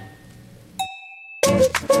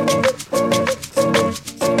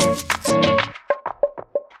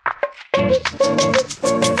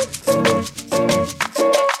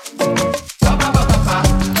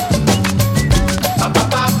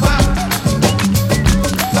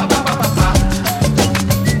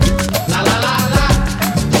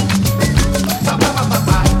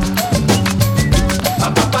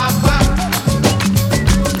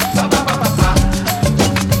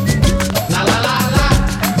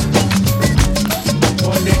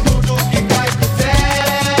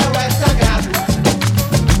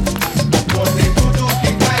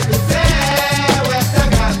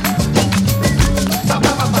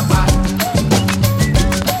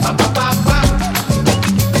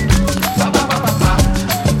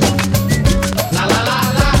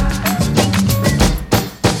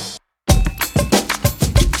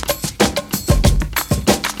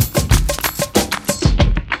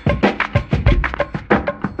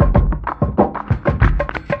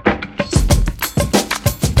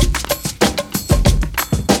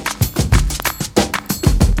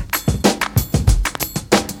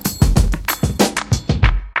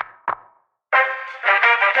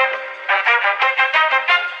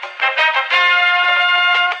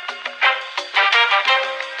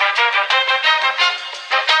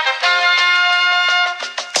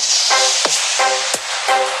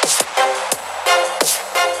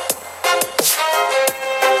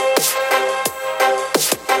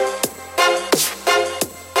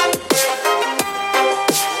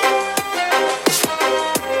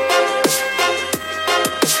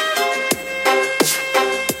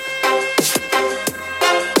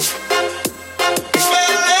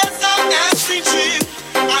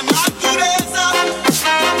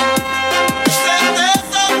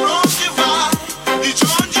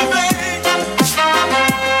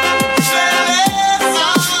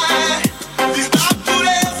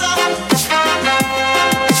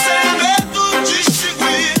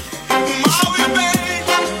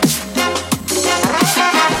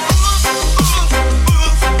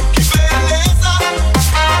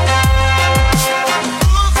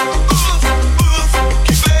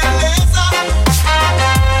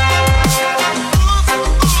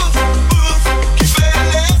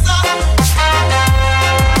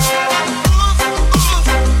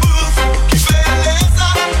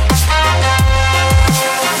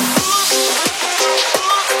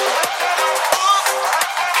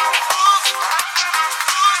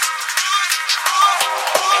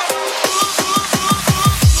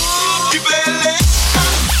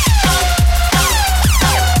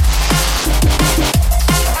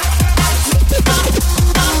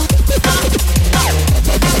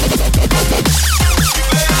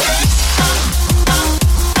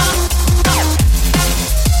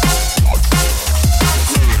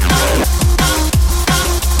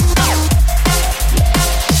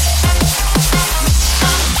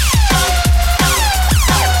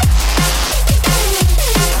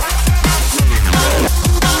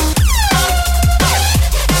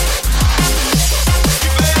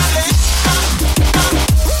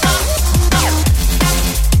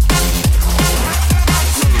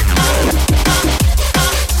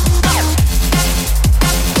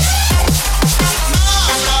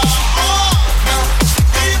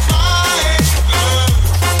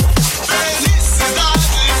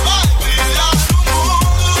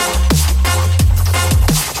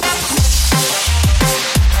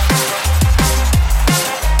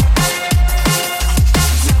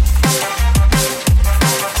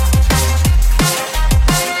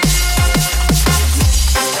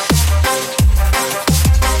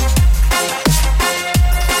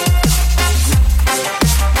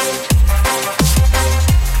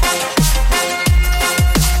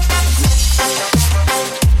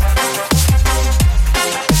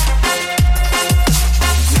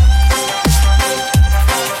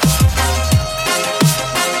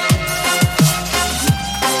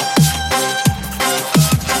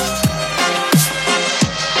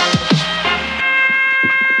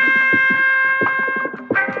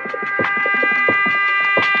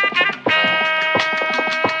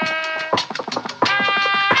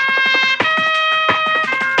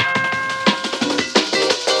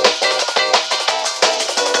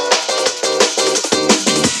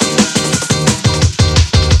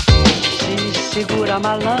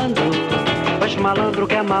 malandro, pois malandro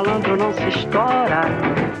que é malandro não se estoura.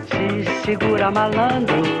 Se segura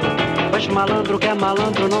malandro, pois malandro que é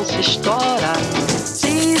malandro não se estoura.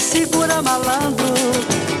 Se segura malandro,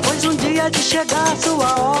 pois um dia de chegar a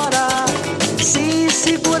sua hora. Se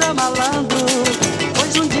segura malandro,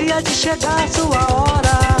 pois um dia de chegar a sua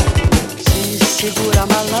hora. Se segura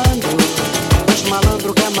malandro, pois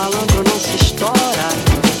malandro que é malandro não se estoura.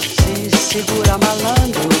 Se segura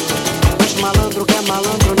malandro, pois malandro que é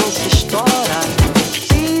malandro não se estoura.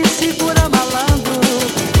 Se segura malandro,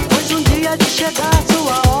 pois um dia de chegar a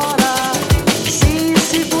sua hora. Se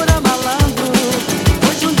segura malandro,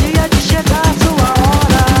 pois um dia de chegar a sua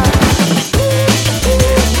hora. Segura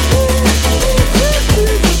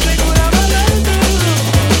malandro, segura malandro,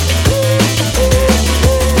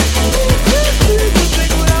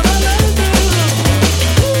 segura malandro.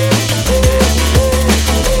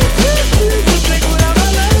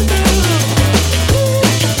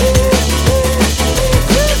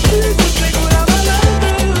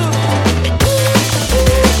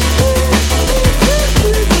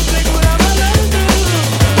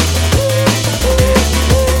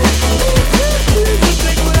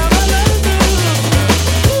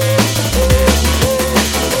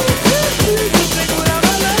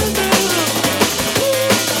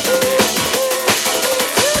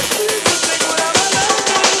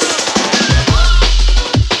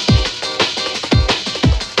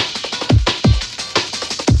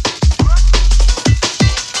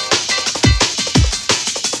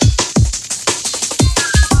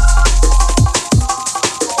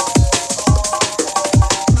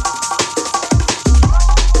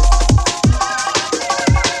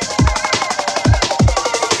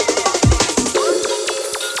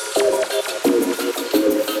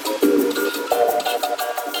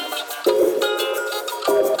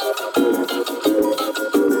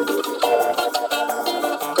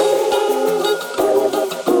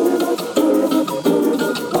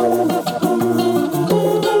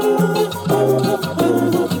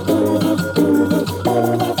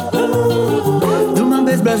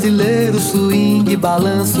 Brasileiro, swing,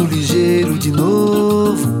 balanço ligeiro de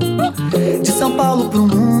novo. De São Paulo pro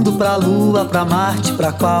mundo, pra lua, pra Marte,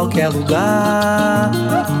 pra qualquer lugar.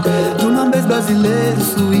 Do Nambês brasileiro,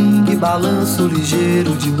 swing, balanço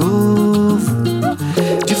ligeiro de novo.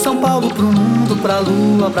 De São Paulo pro mundo, pra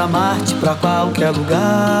lua, pra Marte, pra qualquer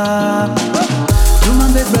lugar. Do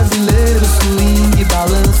Nambês brasileiro, swing,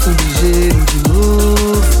 balanço ligeiro de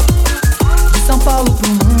novo. De São Paulo pro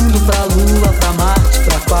mundo, pra lua, pra Marte,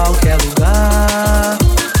 pra qualquer lugar.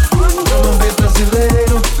 Nambês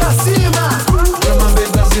brasileiro, pra cima! Nambês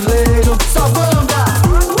brasileiro, só banda!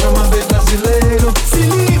 Nambês brasileiro, se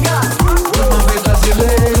liga! Nambês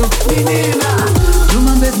brasileiro, menina!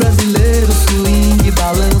 Nambês brasileiro, swing,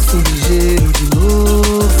 balanço ligeiro de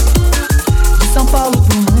novo. De São Paulo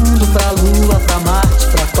pro mundo, pra lua, pra Marte,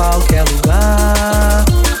 pra qualquer lugar.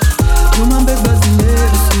 Nambês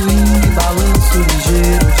brasileiro, swing, balanço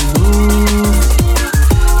ligeiro de novo.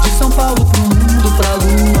 De São Paulo pro mundo, pra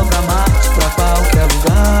lua, pra Marte, pra qualquer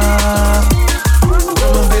lugar.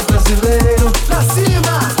 Nambês brasileiro, pra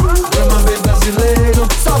cima! Nambês brasileiro,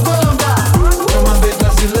 só banda! Nambês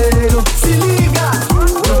brasileiro, se liga!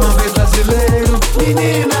 Nambês brasileiro,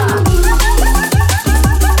 menina!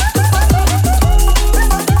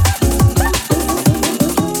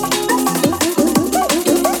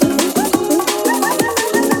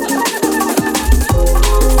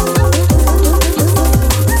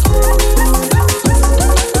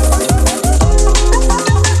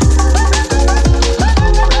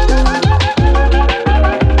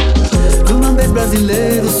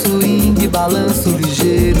 Brasileiro, swing, balanço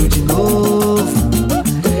ligeiro de novo.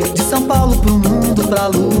 De São Paulo pro mundo, pra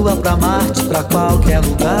lua, pra Marte, pra qualquer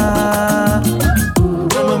lugar.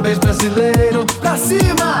 Nambês brasileiro, pra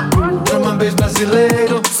cima! Nambês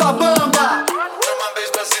brasileiro, só banda! Nambês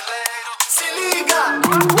brasileiro, se liga!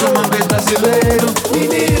 Nambês brasileiro,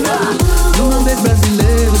 menina! Nambês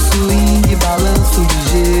brasileiro, swing, balanço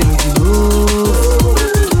ligeiro de novo.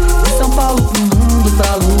 De São Paulo pro mundo,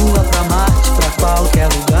 pra lua, pra Marte, pra qualquer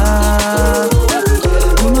lugar.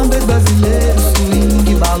 O Nambês brasileiro,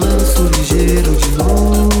 swing, balanço ligeiro de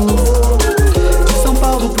novo. De São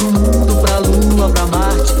Paulo pro mundo, pra lua, pra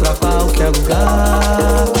Marte, pra qualquer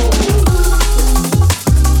lugar.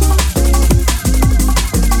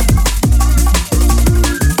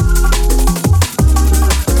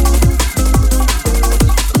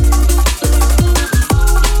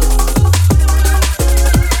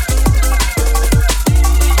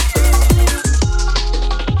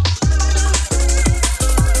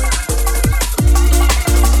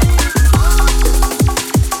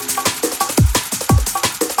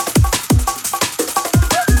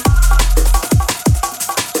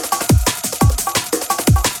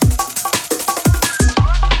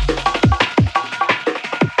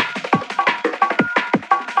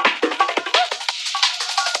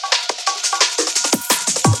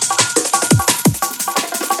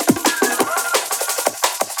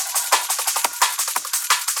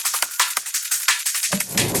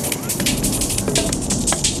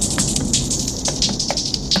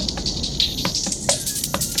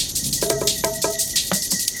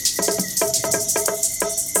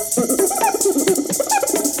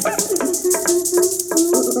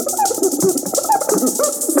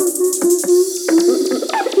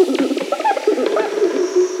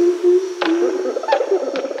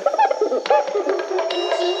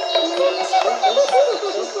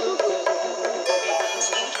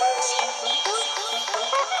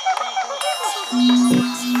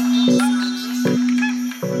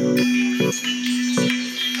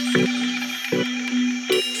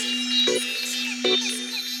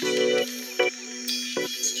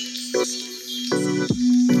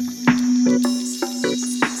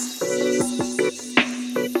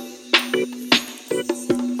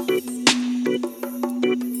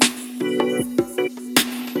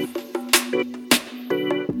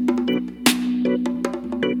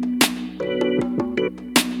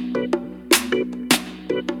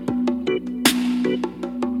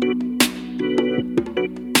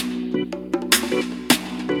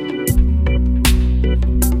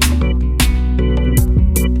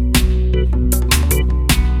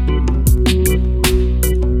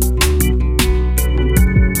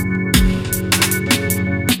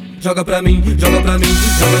 pra mim, joga pra mim,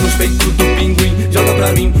 joga nos peitos do pinguim. Joga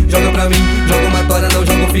pra mim, joga pra mim, joga uma tora, não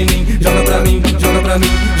joga um fininho. Joga pra mim, joga pra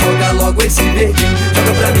mim, joga logo esse verdinho.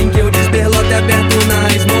 Joga pra mim que eu desberlote aberto na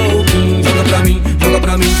smoking. Joga pra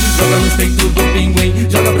mim, joga nos peitos do pinguim.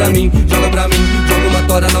 Joga pra mim, joga uma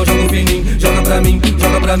tora, não joga um fininho. Joga pra mim,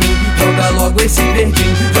 joga logo esse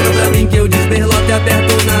verdinho. Joga pra mim que eu desberlote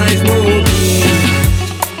aberto na smoking.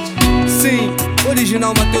 Sim,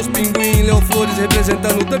 original Matheus Pinguim, Leon Flores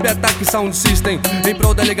representando o Dub Attack Sound System em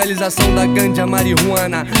prol da legalização da ganja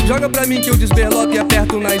marihuana. Joga pra mim que eu desberlote e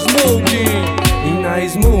aperto na smoking. E na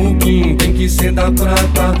smoking tem que ser da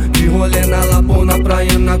prata. De rolê na lapona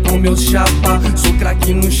praiana com meus chapa. Sou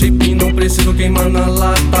craque no shape, não preciso queimar na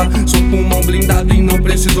lata. Sou pulmão blindado e não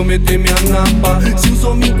preciso meter minha napa. Se os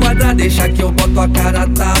homens enquadrar, deixa que eu boto a cara a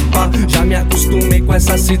tapa. Já me acostumei com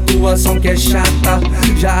essa situação que é chata.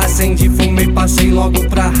 Já acendi, fumei, passei logo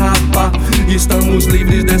pra rapa. Estamos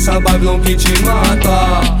livres dessa Babylon que te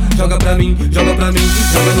mata. Joga pra mim, joga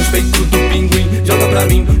nos peitos do pinguim. Joga pra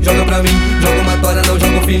mim, joga uma tora, não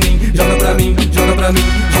joga um fininho. Joga pra mim,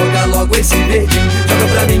 joga logo esse verdinho. Joga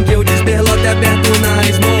pra mim que eu desberlote aberto na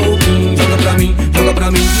smoking. Joga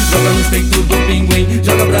pra mim, joga nos peitos do pinguim.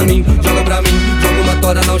 Joga pra mim, joga uma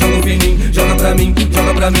tora, não joga um fininho. Joga pra mim,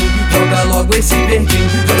 joga logo esse verdinho.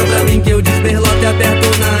 Joga pra mim que eu desberlote aberto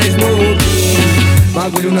na smoking.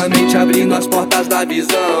 Bagulho na mente abrindo as portas da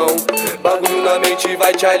visão. Bagulho na mente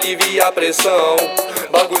vai te aliviar a pressão.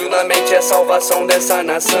 Bagulho na mente é salvação dessa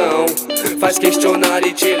nação. Faz questionar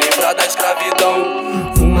e te livrar da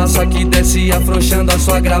escravidão. Fumaça que desce afrouxando a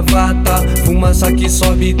sua gravata. Fumaça que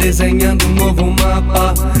sobe desenhando um novo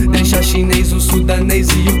mapa. Deixa chinês, o sudanês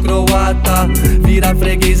e o croata. Vira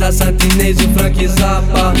freguês, a santinês e o Frank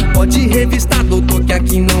Zappa. Pode revistar, doutor, que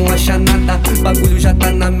aqui não acha nada. Bagulho já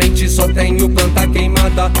tá na mente, só tenho planta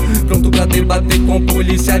queimada. Pronto pra debater com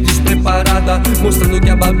polícia despreparada. Mostrando que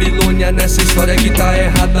a Babilônia nessa história que tá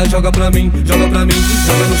errada. Joga pra mim, joga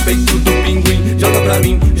nos peitos do pinguim. Joga pra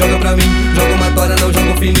mim, joga uma tora, não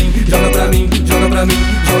joga um fininho. Joga pra mim,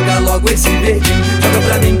 joga logo esse verdinho. Joga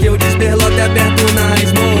pra mim que eu desberlote aberto na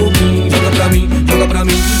smoking. Joga pra mim,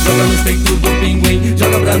 joga nos peitos do pinguim.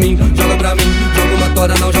 Joga pra mim, joga uma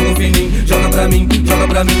tora, não joga um fininho. Joga pra mim,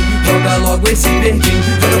 joga logo esse verdinho.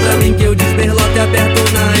 Joga pra mim que eu desberlote aberto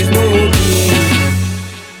na smoking.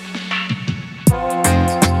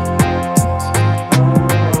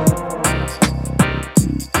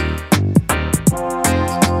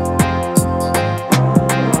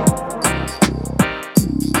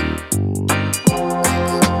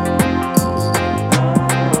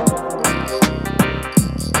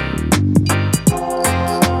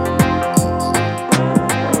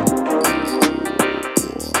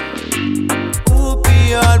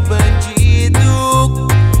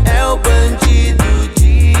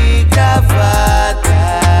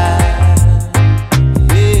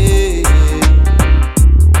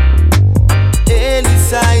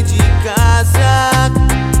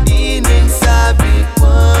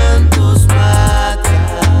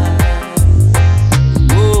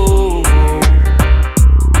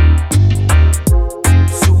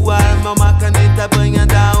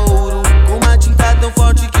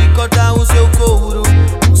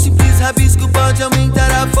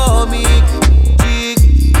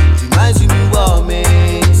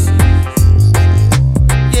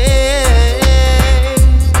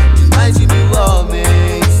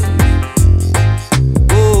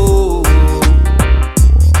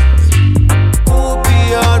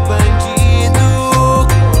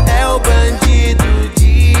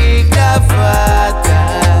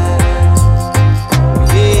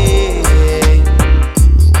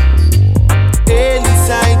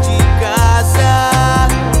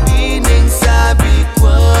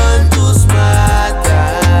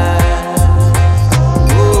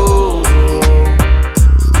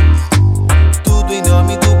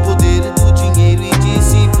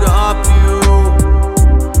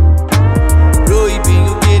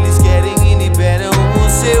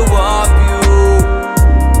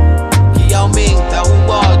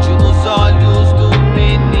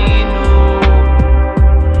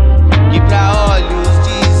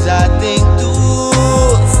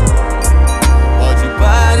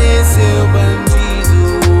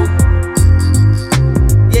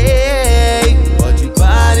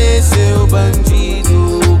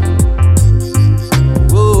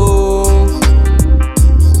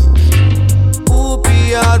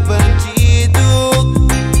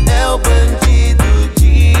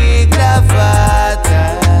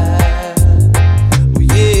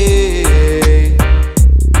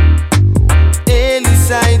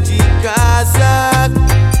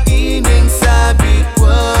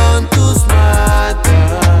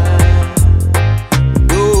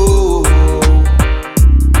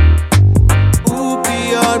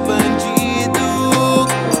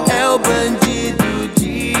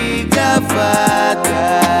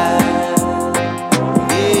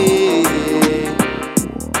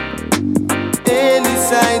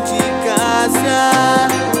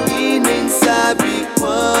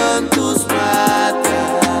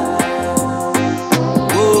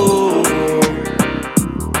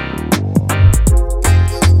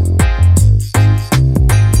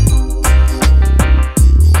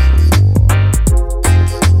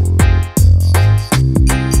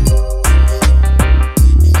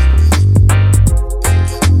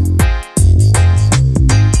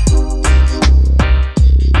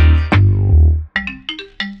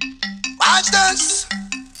 Watch this.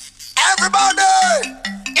 Everybody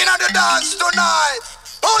in the dance tonight.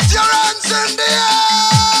 Put your hands in the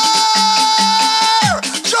air.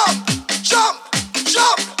 Jump, jump,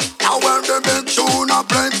 jump. Now when the big tune I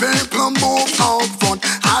play, people move out front.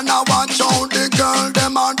 And I watch how the girl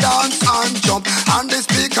them a dance and jump. And the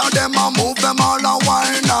speaker them a move, them all a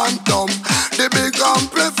whine and thump. The big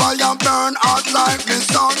amplifier burn hot like the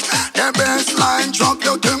sun. The bass line drop,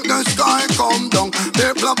 you think the sky come down.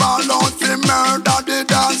 People ball out to murder, the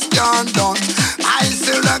dance can't done. I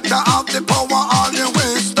selector have the power, all the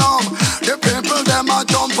wisdom. The people them a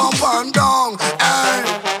jump up and down. Hey,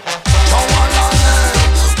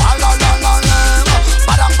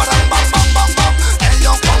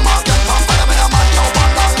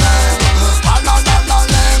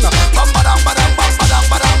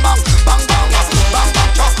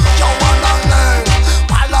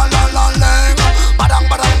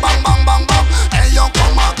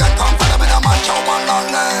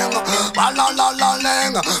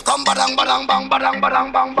 come badang badang bang badang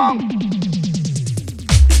badang bang bang.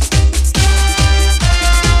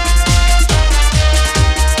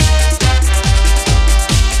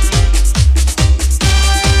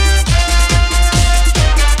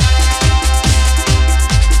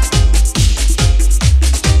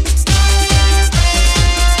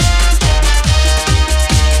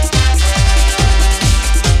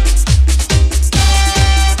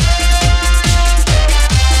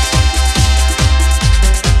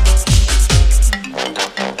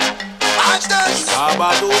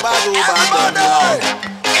 Everybody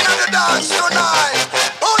in the dance tonight.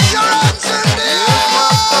 Put your hands in the air.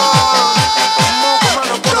 Jump, jump,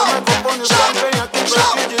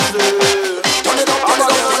 jump. Turn it up, turn it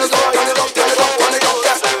up, turn it up, turn it up, turn it up, turn it up,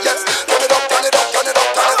 yes, yes. Turn it up, turn it up, turn it up,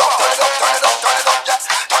 turn it up, turn it up, turn it up, turn it up, yes.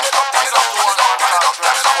 Turn it up, turn it up, turn it up, turn it up,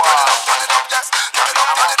 turn it up, turn it up, yes. Turn it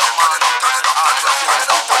up, turn it up, turn it up, turn it up, turn it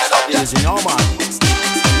up, turn it up, yes. Yes, you know, man.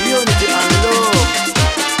 Unity and love.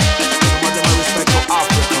 Some of them I respect for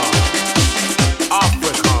Africa.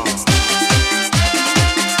 Africa.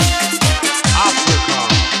 Africa.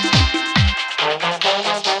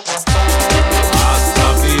 Hasta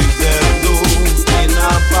vivendo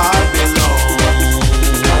na Babilão.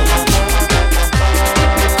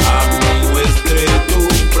 Caminho estreito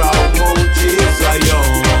pra o Monte Zaião.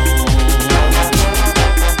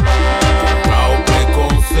 Pra o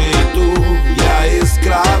preconceito e a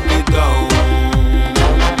escravidão.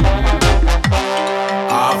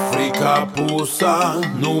 África pulsa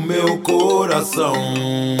no meu coração.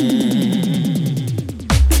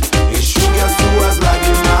 Enxugue as suas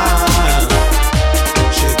lágrimas.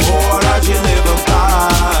 Chegou a hora de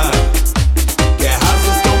levantar. Guerras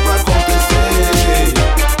estão pra acontecer.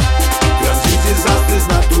 Grandes desastres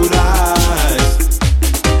naturais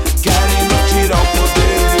querem nos tirar o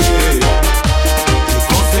poder de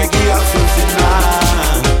conseguir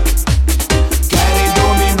raciocinar. Querem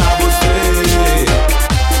dominar você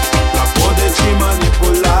pra poder te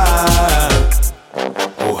manipular.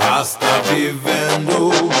 O Rasta vivendo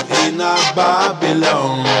e na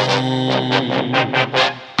Babilão.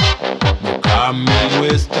 No caminho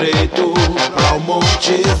estreito pra o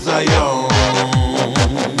Monte Zaião.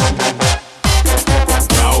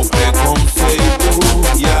 Pra o preconceito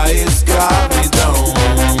e a escravidão.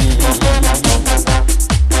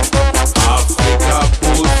 África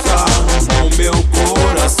pulsa no meu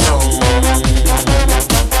coração.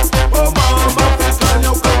 Oh mama africana,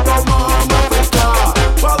 eu canto mama africana.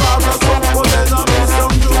 Palavras com poder na missão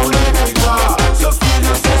de unificar. Seus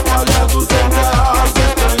filhos espalhados em terras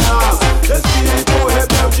estranhas. Espírito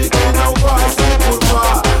rebelde que não vai se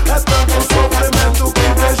curvar. É tanto sofrimento que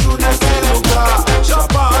vejo nesse lugar. Já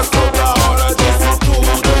passou da hora disso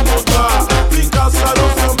tudo mudar. Vim caçar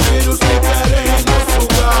os vampiros que querem nos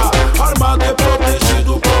sugar. Armado e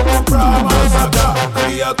protegido, pronto pra massacrar.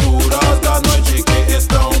 Criaturas da noite que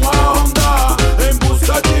estão a rondar. Em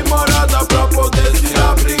busca de morada pra poder se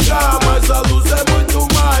abrigar. Mas a luz é muito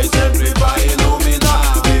mais, sempre vai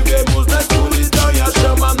iluminar. Vivemos na escuridão e a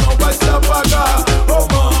chama não vai se apagar. Oh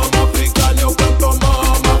mama africana, eu canto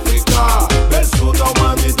mama africana. Berço da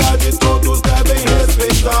humanidade, todos devem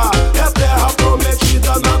respeitar. É a terra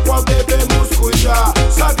prometida na qual devemos cuidar.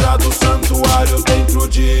 Sagrado santuário dentro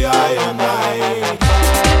de Ayanai.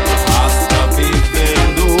 Rasta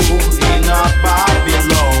vivendo e na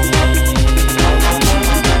Babilão.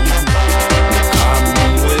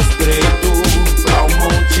 Caminho estreito pra o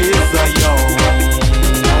Monte Zaião.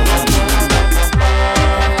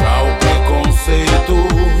 Pra o preconceito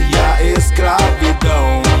e a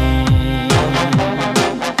escravidão.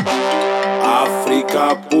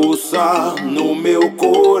 África pulsa no meu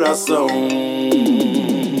coração.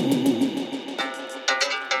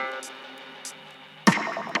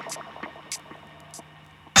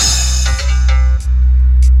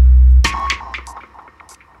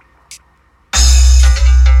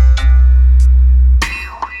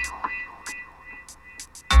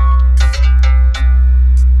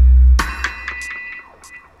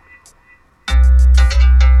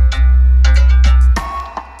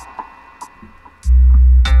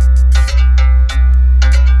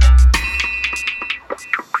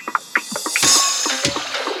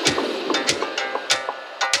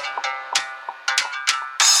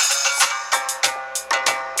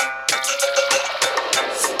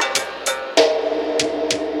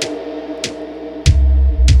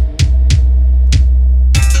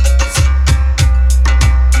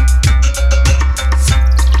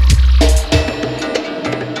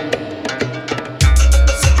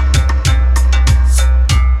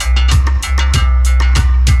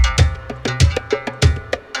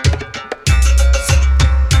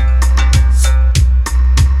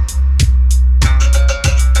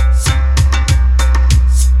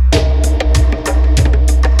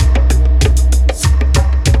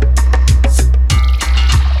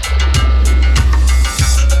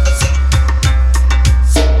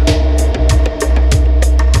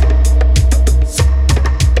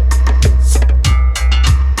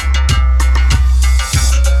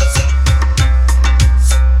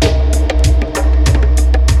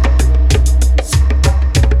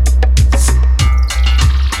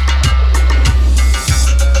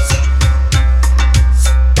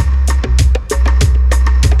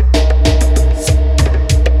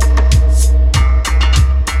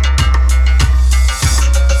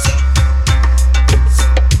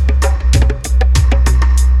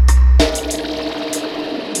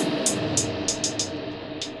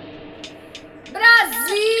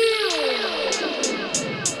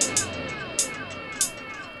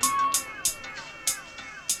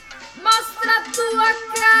 Mostra tua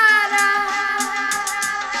cara,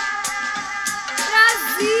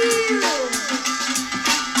 Brasil.